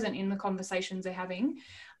 truly present in the conversations they're having,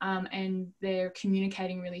 and they're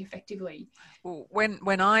communicating really effectively. Well,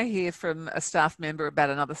 when I hear from a staff member about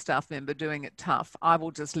another staff member doing it tough, I will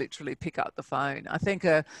just literally pick up the phone. I think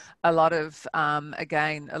a lot of,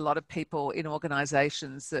 again, a lot of people in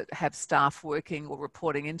organisations that have staff working or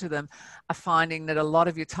reporting into them are finding that a lot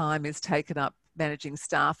of your time is taken up managing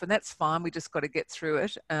staff, and that's fine. We just got to get through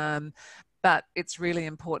it. But it's really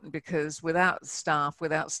important, because without staff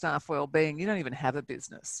wellbeing, you don't even have a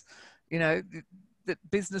business. You know, that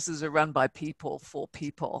businesses are run by people for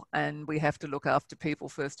people, and we have to look after people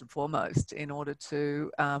first and foremost in order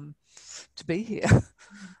to be here.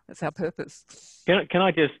 That's our purpose. Can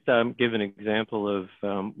I just give an example of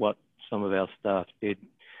what some of our staff did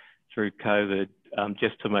through COVID,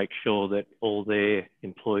 just to make sure that all their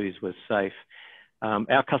employees were safe?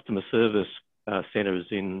 Our customer service centres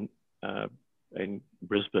in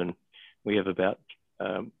Brisbane, we have about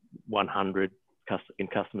 100 in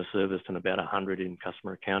customer service and about 100 in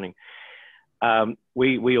customer accounting.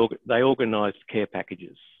 They organised care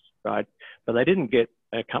packages, right? But they didn't get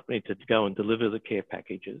a company to go and deliver the care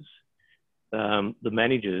packages. the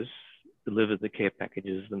managers delivered the care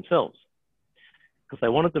packages themselves, because they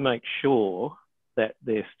wanted to make sure that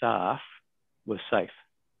their staff were safe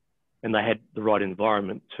and they had the right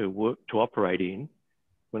environment to operate in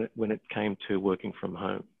when it came to working from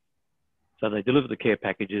home. So they delivered the care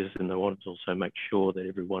packages, and they wanted to also make sure that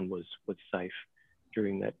everyone was safe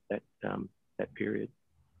during that period.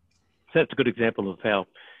 So that's a good example of how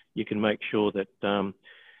you can make sure that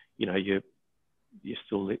you're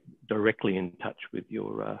still directly in touch with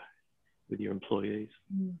your employees.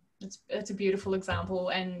 That's a beautiful example,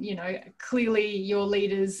 and clearly your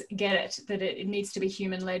leaders get it, that it needs to be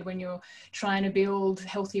human-led when you're trying to build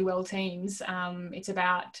healthy, well teams. It's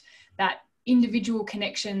about that individual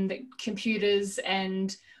connection that computers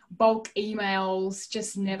and bulk emails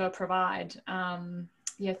just never provide.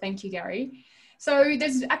 Thank you, Gary. So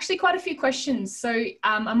there's actually quite a few questions, so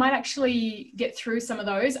I might actually get through some of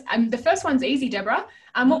those. The first one's easy, Deborah.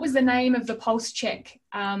 What was the name of the pulse check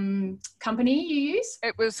company you use?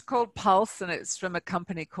 It was called Pulse, and it's from a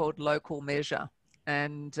company called Local Measure.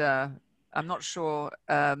 And I'm not sure,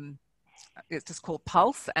 it's just called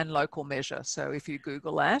Pulse and Local Measure. So if you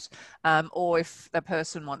Google that, or if the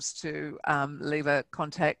person wants to leave a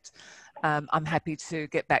contact, I'm happy to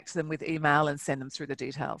get back to them with email and send them through the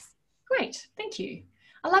details. Great, thank you.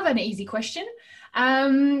 I love an easy question.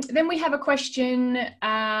 Then we have a question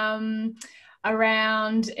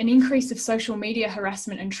around an increase of social media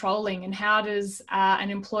harassment and trolling, and how does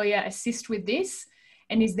an employer assist with this?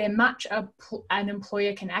 And is there much an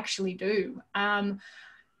employer can actually do?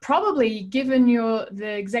 Probably, given you're the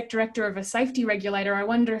exec director of a safety regulator, I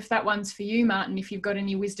wonder if that one's for you, Martyn, if you've got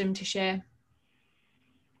any wisdom to share.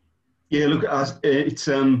 Yeah, look, it's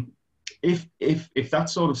if that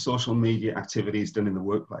sort of social media activity is done in the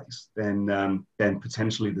workplace, then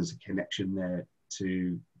potentially there's a connection there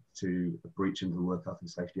to a breach of the Work Health and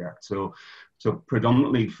Safety Act. So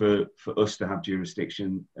predominantly for us to have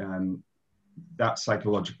jurisdiction, that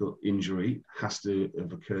psychological injury has to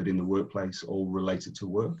have occurred in the workplace or related to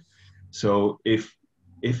work. So if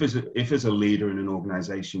as a leader in an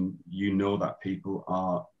organisation, you know that people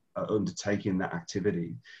are undertaking that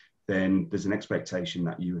activity, then there's an expectation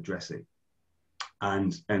that you address it.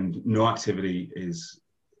 And no activity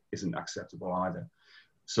isn't acceptable either.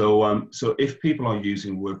 So if people are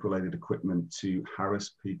using work-related equipment to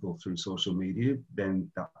harass people through social media,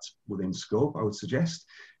 then that's within scope, I would suggest.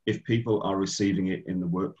 If people are receiving it in the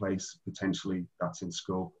workplace, potentially that's in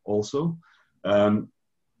scope also.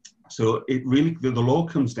 So it really, the law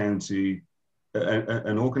comes down to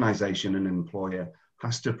an organisation and an employer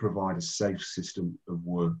has to provide a safe system of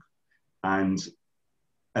work. And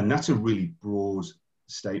that's a really broad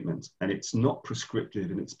statement, and it's not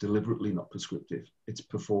prescriptive, and it's deliberately not prescriptive. It's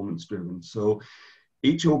performance driven. So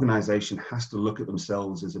each organisation has to look at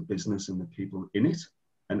themselves as a business and the people in it,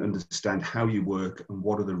 and understand how you work and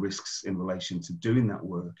what are the risks in relation to doing that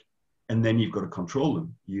work. And then you've got to control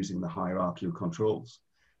them using the hierarchy of controls.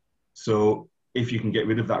 So if you can get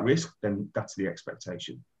rid of that risk, then that's the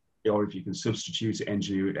expectation. Or if you can substitute it,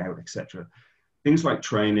 engineer it out, etc. Things like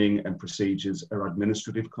training and procedures are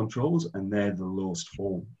administrative controls, and they're the lowest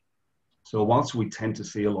form. So whilst we tend to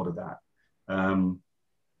see a lot of that,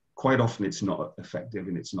 quite often it's not effective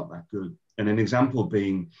and it's not that good. And an example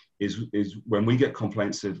being is when we get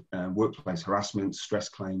complaints of workplace harassment, stress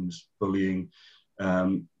claims, bullying,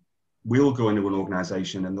 we'll go into an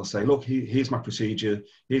organisation and they'll say, look, here's my procedure,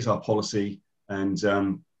 here's our policy. And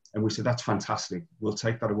we say, that's fantastic. We'll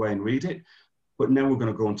take that away and read it. But now we're going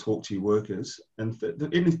to go and talk to your workers. And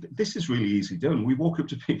this is really easy done. We walk up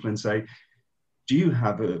to people and say, do you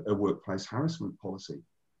have a workplace harassment policy?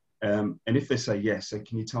 And if they say yes, say,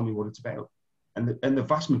 can you tell me what it's about? And the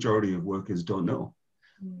vast majority of workers don't know.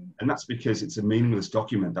 And that's because it's a meaningless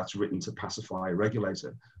document that's written to pacify a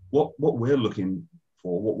regulator. What we're looking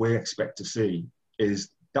for, what we expect to see, is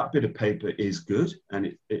that bit of paper is good,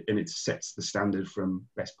 and it sets the standard from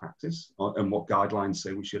best practice and what guidelines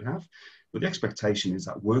say we should have. But the expectation is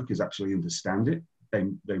that workers actually understand it,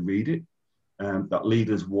 they read it, that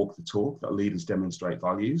leaders walk the talk, that leaders demonstrate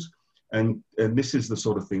values. And this is the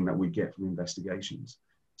sort of thing that we get from investigations.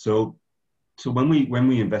 So when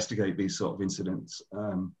we investigate these sort of incidents,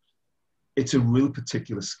 it's a real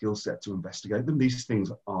particular skill set to investigate them. These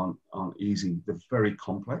things aren't easy. They're very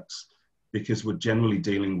complex because we're generally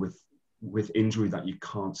dealing with injury that you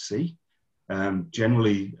can't see.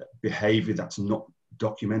 Generally behavior that's not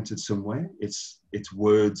documented somewhere. It's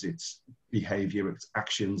words, it's behavior, it's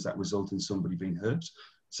actions that result in somebody being hurt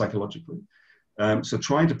psychologically. So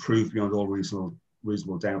trying to prove beyond all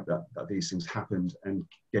reasonable doubt that these things happened and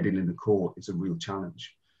getting in the court is a real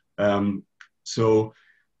challenge. So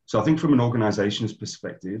So I think from an organisation's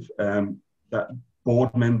perspective, that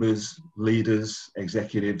board members, leaders,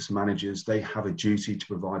 executives, managers, they have a duty to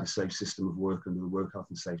provide a safe system of work under the Work Health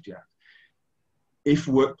and Safety Act. If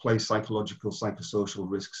workplace psychological,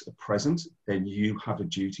 psychosocial risks are present, then you have a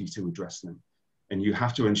duty to address them. And you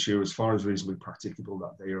have to ensure, as far as reasonably practicable,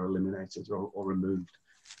 that they are eliminated or removed.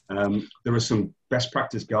 There are some best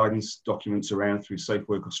practice guidance documents around through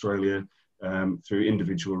SafeWork Australia, through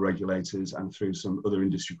individual regulators and through some other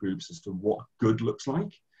industry groups as to what good looks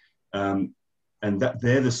like. And that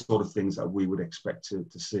they're the sort of things that we would expect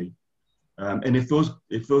to see. And if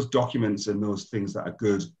those documents and those things that are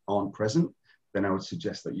good aren't present, then I would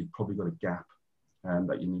suggest that you've probably got a gap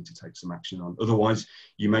that you need to take some action on. Otherwise,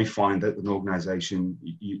 you may find that an organisation,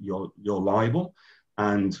 you're liable.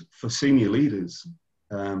 And for senior leaders,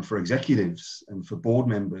 for executives and for board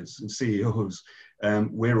members and CEOs,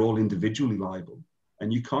 we're all individually liable.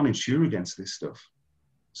 And you can't insure against this stuff.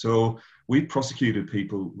 So we prosecuted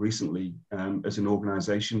people recently as an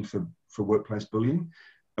organisation for workplace bullying.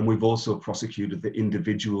 And we've also prosecuted the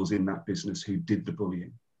individuals in that business who did the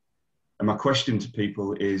bullying. And my question to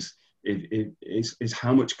people is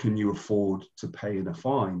how much can you afford to pay in a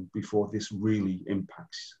fine before this really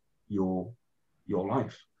impacts your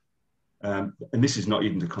life? And this is not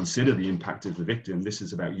even to consider the impact of the victim. This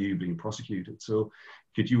is about you being prosecuted. So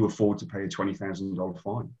could you afford to pay a $20,000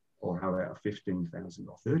 fine? Or how about a 15,000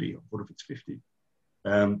 or 30, or what if it's 50?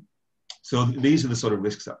 So these are the sort of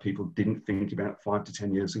risks that people didn't think about 5 to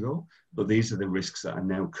 10 years ago, but these are the risks that are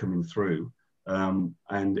now coming through. And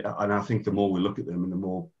I think the more we look at them and the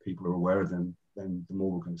more people are aware of them, then the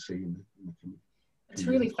more we're going to see in the community. It's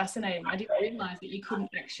really fascinating. I didn't realise that you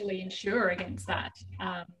couldn't actually insure against that,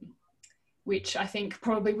 which I think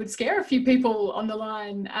probably would scare a few people on the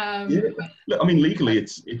line. Yeah. Look, I mean, legally,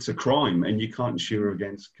 it's a crime, and you can't insure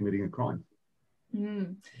against committing a crime.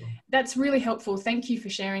 That's really helpful. Thank you for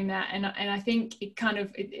sharing that. And I think it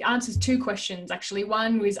answers two questions, actually.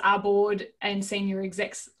 One was, are board and senior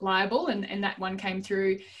execs liable? And that one came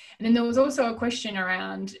through. And then there was also a question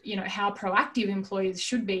around, how proactive employers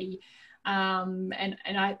should be. And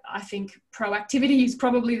I think proactivity is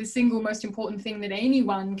probably the single most important thing that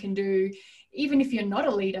anyone can do, even if you're not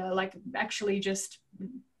a leader, like actually just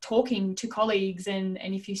talking to colleagues, and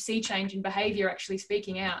if you see change in behaviour, actually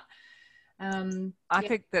speaking out. I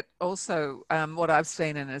think that also what I've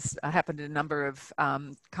seen, and has happened in a number of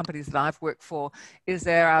companies that I've worked for, is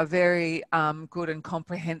there are very good and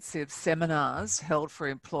comprehensive seminars held for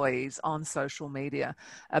employees on social media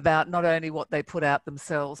about not only what they put out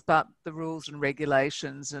themselves, but the rules and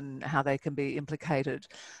regulations and how they can be implicated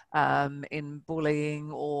in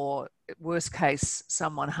bullying, or worst case,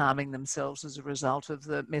 someone harming themselves as a result of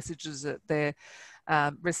the messages that they're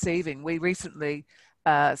receiving. We recently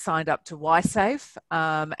signed up to YSafe,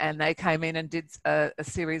 and they came in and did a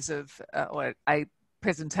series of, or a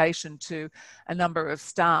presentation to a number of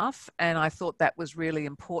staff, and I thought that was really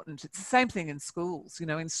important. It's the same thing in schools.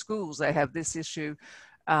 In schools they have this issue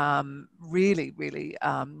really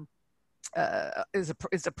is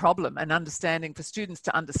a problem, and understanding for students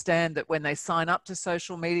to understand that when they sign up to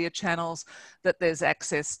social media channels, that there's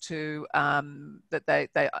access to that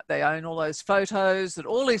they own all those photos, and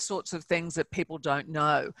all these sorts of things that people don't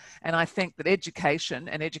know. And I think that education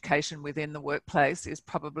within the workplace is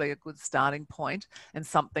probably a good starting point, and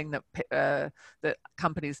something that that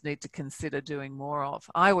companies need to consider doing more of.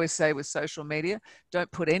 I always say with social media,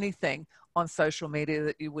 don't put anything on social media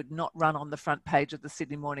that you would not run on the front page of the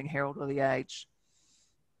Sydney Morning Herald or the Age.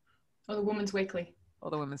 Or the Women's Weekly.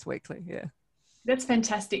 Yeah. That's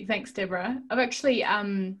fantastic. Thanks, Deborah. I've actually,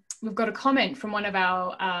 we've got a comment from one of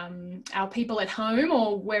our people at home,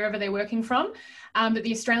 or wherever they're working from, that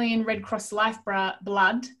the Australian Red Cross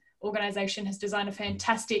Lifeblood organisation has designed a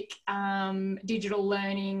fantastic digital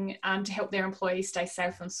learning to help their employees stay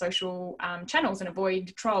safe on social channels and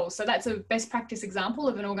avoid trolls. So that's a best practice example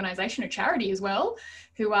of an organisation, a charity as well,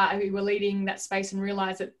 who are leading that space and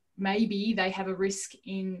realise that maybe they have a risk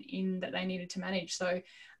in that they needed to manage. So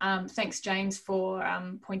thanks, James, for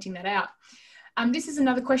pointing that out. This is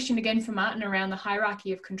another question again for Martyn around the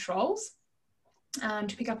hierarchy of controls.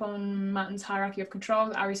 To pick up on Martyn's hierarchy of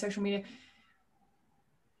controls, RE social media,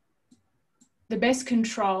 the best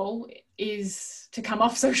control is to come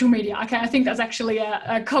off social media. Okay, I think that's actually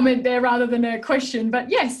a comment there rather than a question, but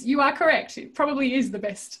yes, you are correct. It probably is the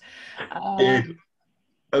best.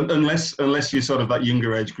 Unless you're sort of that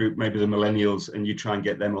younger age group, maybe the millennials, and you try and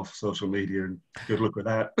get them off social media, and good luck with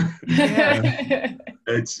that.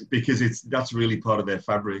 It's because that's really part of their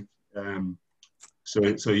fabric.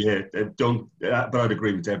 So yeah, don't. But I'd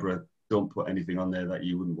agree with Deborah. Don't put anything on there that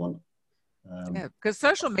you wouldn't want Yeah, because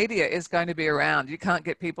social media is going to be around. You can't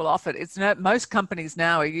get people off it. It's most companies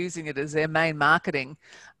now are using it as their main marketing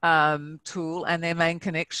tool and their main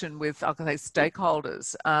connection with, I'll say,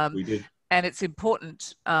 stakeholders. We do. And it's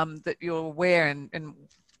important that you're aware, and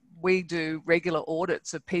we do regular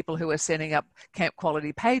audits of people who are setting up camp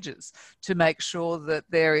quality pages to make sure that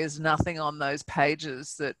there is nothing on those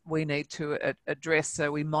pages that we need to address.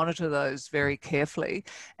 So we monitor those very carefully.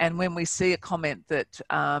 And when we see a comment that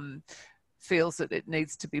feels that it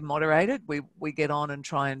needs to be moderated, we get on and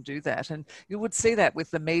try and do that. And you would see that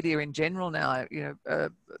with the media in general now. You know,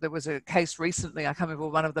 there was a case recently, I can't remember,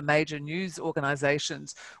 one of the major news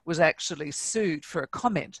organizations was actually sued for a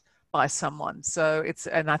comment by someone. So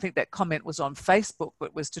and I think that comment was on Facebook,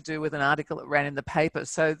 but was to do with an article that ran in the paper.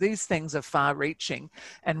 So these things are far reaching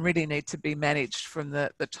and really need to be managed from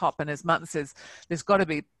the top. And as Martyn says, there's got to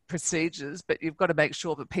be procedures, but you've got to make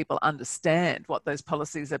sure that people understand what those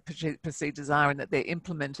policies and procedures are and that they're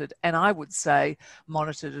implemented. And I would say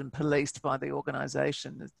monitored and policed by the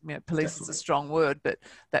organisation. You know, police Definitely. Is a strong word, but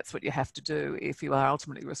that's what you have to do if you are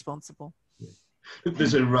ultimately responsible. There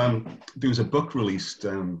was a book released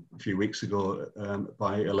a few weeks ago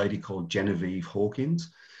by a lady called Genevieve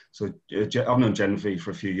Hawkins. So I've known Genevieve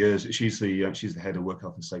for a few years. She's the head of work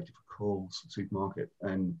health and safety for Coles supermarket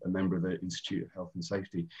and a member of the Institute of Health and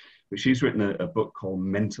Safety. But she's written a book called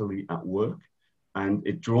Mentally at Work, and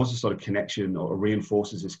it draws a sort of connection or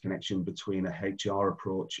reinforces this connection between a HR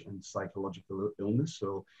approach and psychological illness.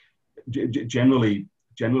 So generally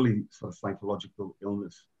sort of psychological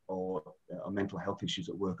illness or mental health issues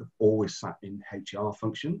at work have always sat in HR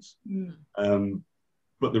functions.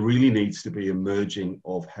 But there really needs to be a merging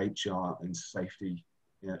of HR and safety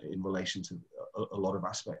in relation to a lot of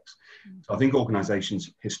aspects. So I think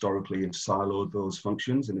organizations historically have siloed those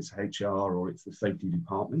functions, and it's HR or it's the safety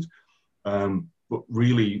department. But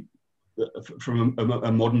really, from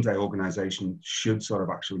a modern day organization should sort of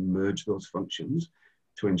actually merge those functions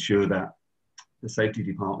to ensure that the safety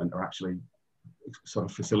department are actually sort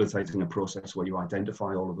of facilitating a process where you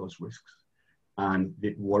identify all of those risks, and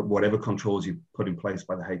whatever controls you put in place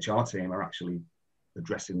by the HR team are actually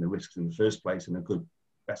addressing the risks in the first place in a good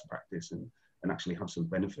best practice and actually have some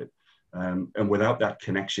benefit. And without that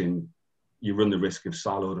connection, you run the risk of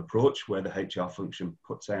siloed approach where the HR function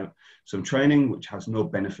puts out some training which has no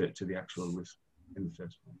benefit to the actual risk in the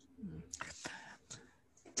first place.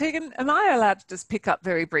 Tegan, am I allowed to just pick up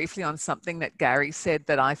very briefly on something that Gary said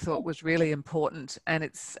that I thought was really important, and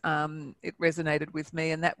it resonated with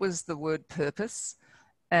me, and that was the word purpose.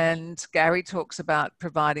 And Gary talks about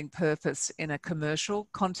providing purpose in a commercial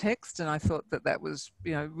context, and I thought that was,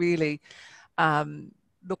 you know, really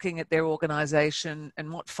looking at their organisation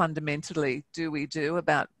and what fundamentally do we do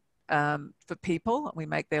about for people. We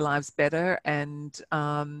make their lives better, and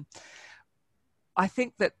I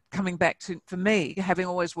think that coming back to, for me, having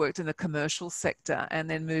always worked in the commercial sector and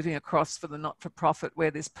then moving across for the not-for-profit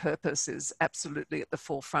where this purpose is absolutely at the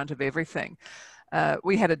forefront of everything.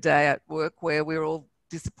 We had a day at work where we were all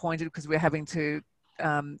disappointed because we were having to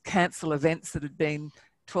cancel events that had been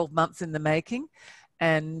 12 months in the making.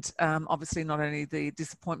 And obviously not only the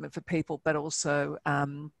disappointment for people, but also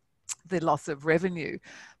the loss of revenue.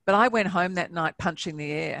 But I went home that night punching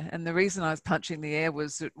the air. And the reason I was punching the air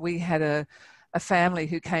was that we had a family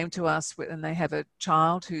who came to us and they have a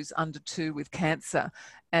child who's under 2 with cancer,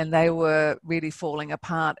 and they were really falling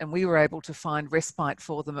apart, and we were able to find respite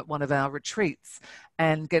for them at one of our retreats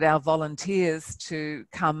and get our volunteers to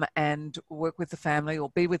come and work with the family or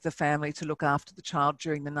be with the family to look after the child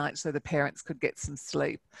during the night so the parents could get some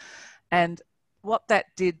sleep. And what that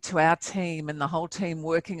did to our team and the whole team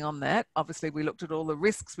working on that, obviously we looked at all the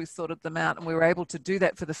risks, we sorted them out, and we were able to do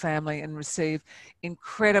that for the family and receive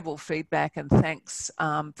incredible feedback and thanks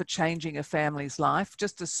for changing a family's life.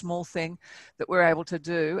 Just a small thing that we're able to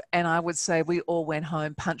do. And I would say we all went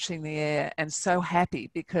home punching the air and so happy,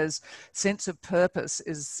 because sense of purpose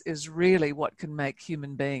is really what can make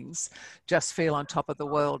human beings just feel on top of the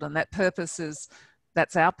world. And that purpose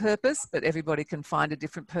that's our purpose, but everybody can find a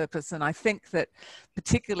different purpose. And I think that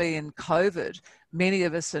particularly in COVID, many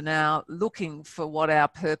of us are now looking for what our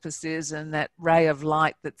purpose is and that ray of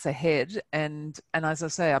light that's ahead. And as I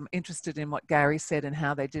say, I'm interested in what Gary said and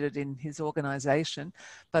how they did it in his organisation,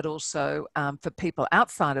 but also for people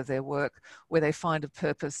outside of their work where they find a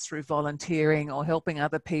purpose through volunteering or helping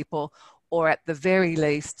other people, or at the very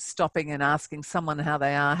least stopping and asking someone how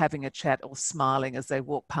they are, having a chat or smiling as they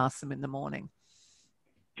walk past them in the morning.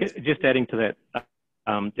 Just adding to that,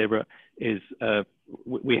 Deborah, is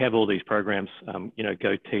we have all these programs, you know,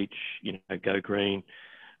 Go Teach, you know, Go Green,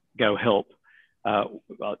 Go Help,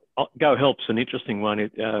 Go Help's an interesting one.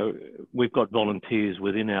 We've got volunteers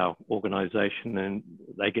within our organisation, and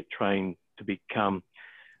they get trained to become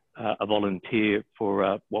a volunteer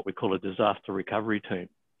for what we call a disaster recovery team.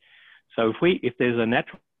 So if there's a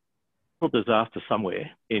natural disaster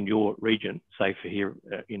somewhere in your region, say for here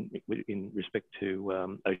in respect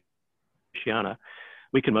to Oceania,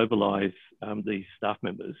 we can mobilise these staff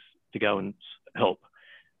members to go and help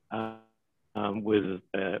with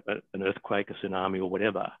an earthquake, a tsunami, or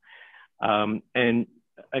whatever. And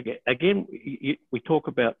again, we talk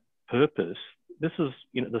about purpose. This is,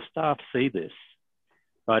 the staff see this,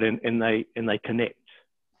 right, and they connect,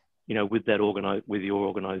 with that with your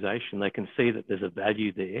organisation. They can see that there's a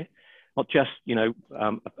value there, not just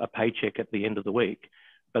a paycheck at the end of the week,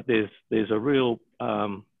 but there's a real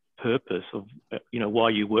purpose of why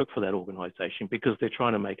you work for that organisation, because they're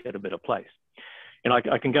trying to make it a better place. And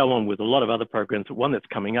I can go on with a lot of other programs. One that's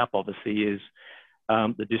coming up, obviously, is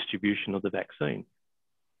the distribution of the vaccine.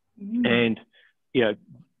 And,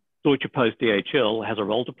 Deutsche Post DHL has a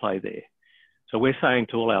role to play there. So we're saying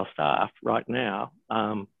to all our staff right now,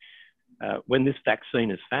 when this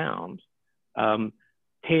vaccine is found,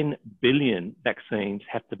 10 billion vaccines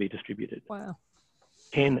have to be distributed. Wow.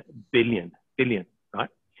 10 billion, right?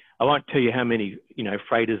 I won't tell you how many,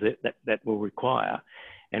 freighters that will require.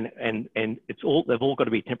 And they've all got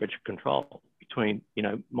to be temperature controlled between,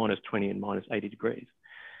 minus 20 and minus 80 degrees.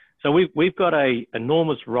 So we've got a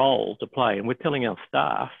enormous role to play, and we're telling our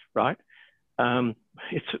staff, right?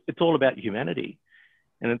 It's all about humanity,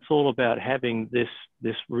 and it's all about having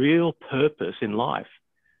this real purpose in life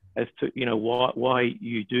as to, why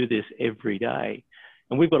you do this every day.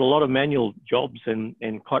 And we've got a lot of manual jobs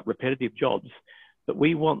and quite repetitive jobs, but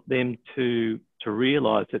we want them to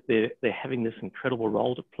realise that they're having this incredible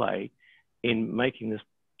role to play in making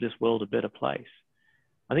this world a better place.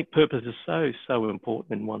 I think purpose is so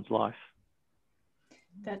important in one's life.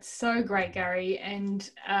 That's so great, Gary, and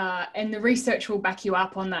the research will back you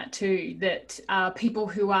up on that too, that people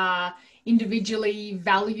who are individually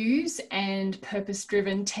values and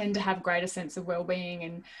purpose-driven tend to have greater sense of well-being.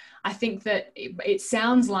 And I think that it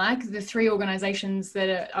sounds like the three organisations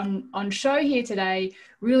that are on show here today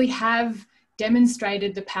really have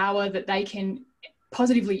demonstrated the power that they can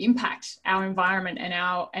positively impact our environment and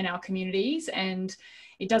our communities. And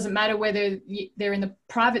it doesn't matter whether they're in the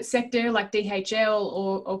private sector like DHL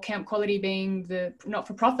or Camp Quality being the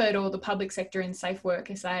not-for-profit, or the public sector in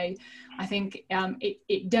SafeWork SA. I think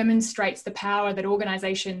it demonstrates the power that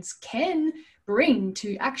organisations can bring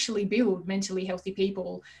to actually build mentally healthy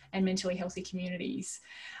people and mentally healthy communities.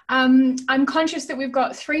 I'm conscious that we've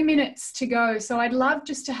got 3 minutes to go, so I'd love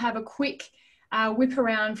just to have a quick whip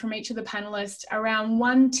around from each of the panelists around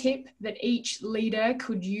one tip that each leader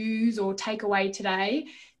could use or take away today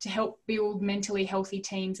to help build mentally healthy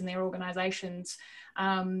teams in their organisations.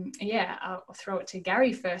 I'll throw it to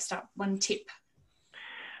Gary first up. One tip.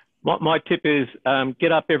 My tip is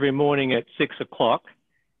get up every morning at 6 o'clock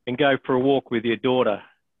and go for a walk with your daughter.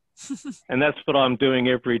 And that's what I'm doing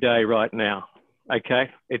every day right now. Okay,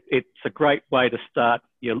 it's a great way to start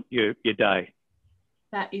your day.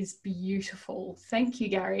 That is beautiful. Thank you,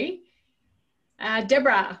 Gary.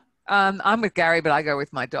 Deborah. I'm with Gary, but I go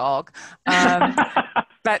with my dog.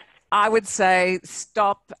 But I would say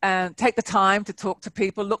stop and take the time to talk to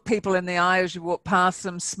people, look people in the eye as you walk past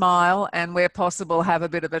them, smile, and where possible, have a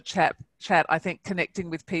bit of a chat. I think connecting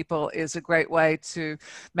with people is a great way to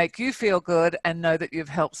make you feel good and know that you've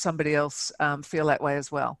helped somebody else feel that way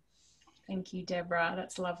as well. Thank you, Deborah.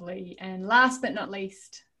 That's lovely. And last but not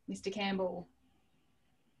least, Mr. Campbell.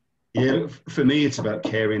 Yeah, for me, it's about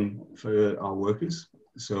caring for our workers.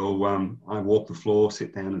 So I walk the floor,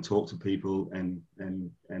 sit down and talk to people and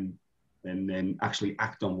then actually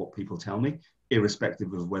act on what people tell me,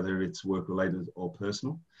 irrespective of whether it's work-related or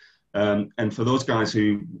personal. And for those guys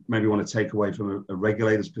who maybe want to take away from a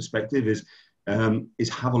regulator's perspective is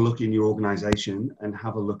have a look in your organization and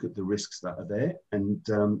have a look at the risks that are there. And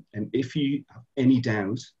if you have any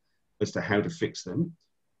doubt as to how to fix them,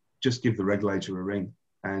 just give the regulator a ring.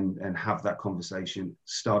 And have that conversation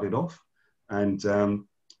started off, and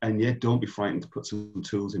yet don't be frightened to put some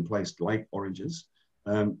tools in place like oranges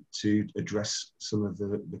to address some of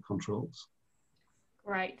the controls.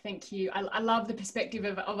 Great, thank you. I love the perspective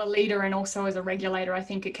of a leader and also as a regulator. I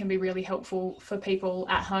think it can be really helpful for people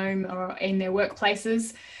at home or in their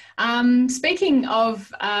workplaces. Speaking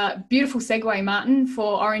of beautiful segue, Martyn,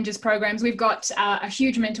 for Oranges programs, we've got a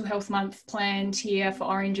huge mental health month planned here for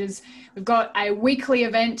Oranges. We've got a weekly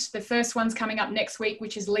event. The first one's coming up next week,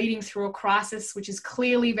 which is Leading Through a Crisis, which is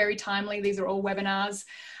clearly very timely. These are all webinars.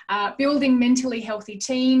 Building mentally healthy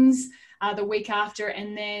teams. the week after.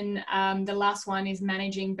 And then the last one is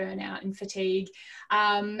managing burnout and fatigue.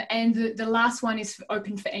 And the last one is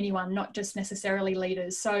open for anyone, not just necessarily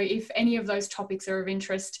leaders. So if any of those topics are of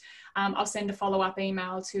interest, I'll send a follow-up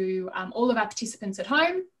email to all of our participants at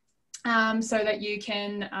home, so that you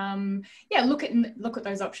can look at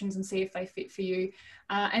those options and see if they fit for you.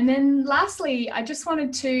 And then lastly, I just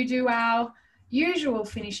wanted to do our usual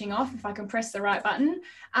finishing off, if I can press the right button,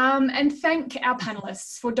 and thank our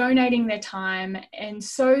panelists for donating their time and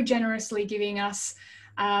so generously giving us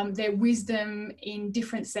their wisdom in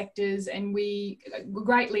different sectors. And we're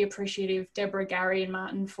greatly appreciative, Deborah, Gary and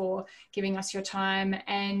Martyn, for giving us your time.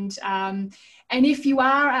 And if you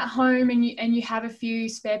are at home and you have a few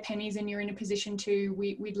spare pennies and you're in a position to,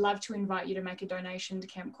 we'd love to invite you to make a donation to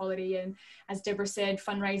Camp Quality. And as Deborah said,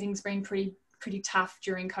 fundraising's been pretty tough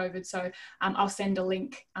during COVID. So I'll send a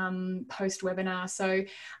link post webinar. So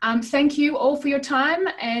thank you all for your time.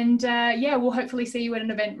 And we'll hopefully see you at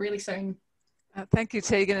an event really soon. Thank you,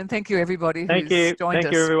 Tegan, and thank you everybody who's joined us.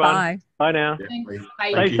 Thank you, everyone. Bye. Bye now. Thanks.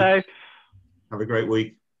 Bye. Bye. Stay safe. Have a great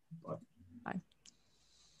week. Bye.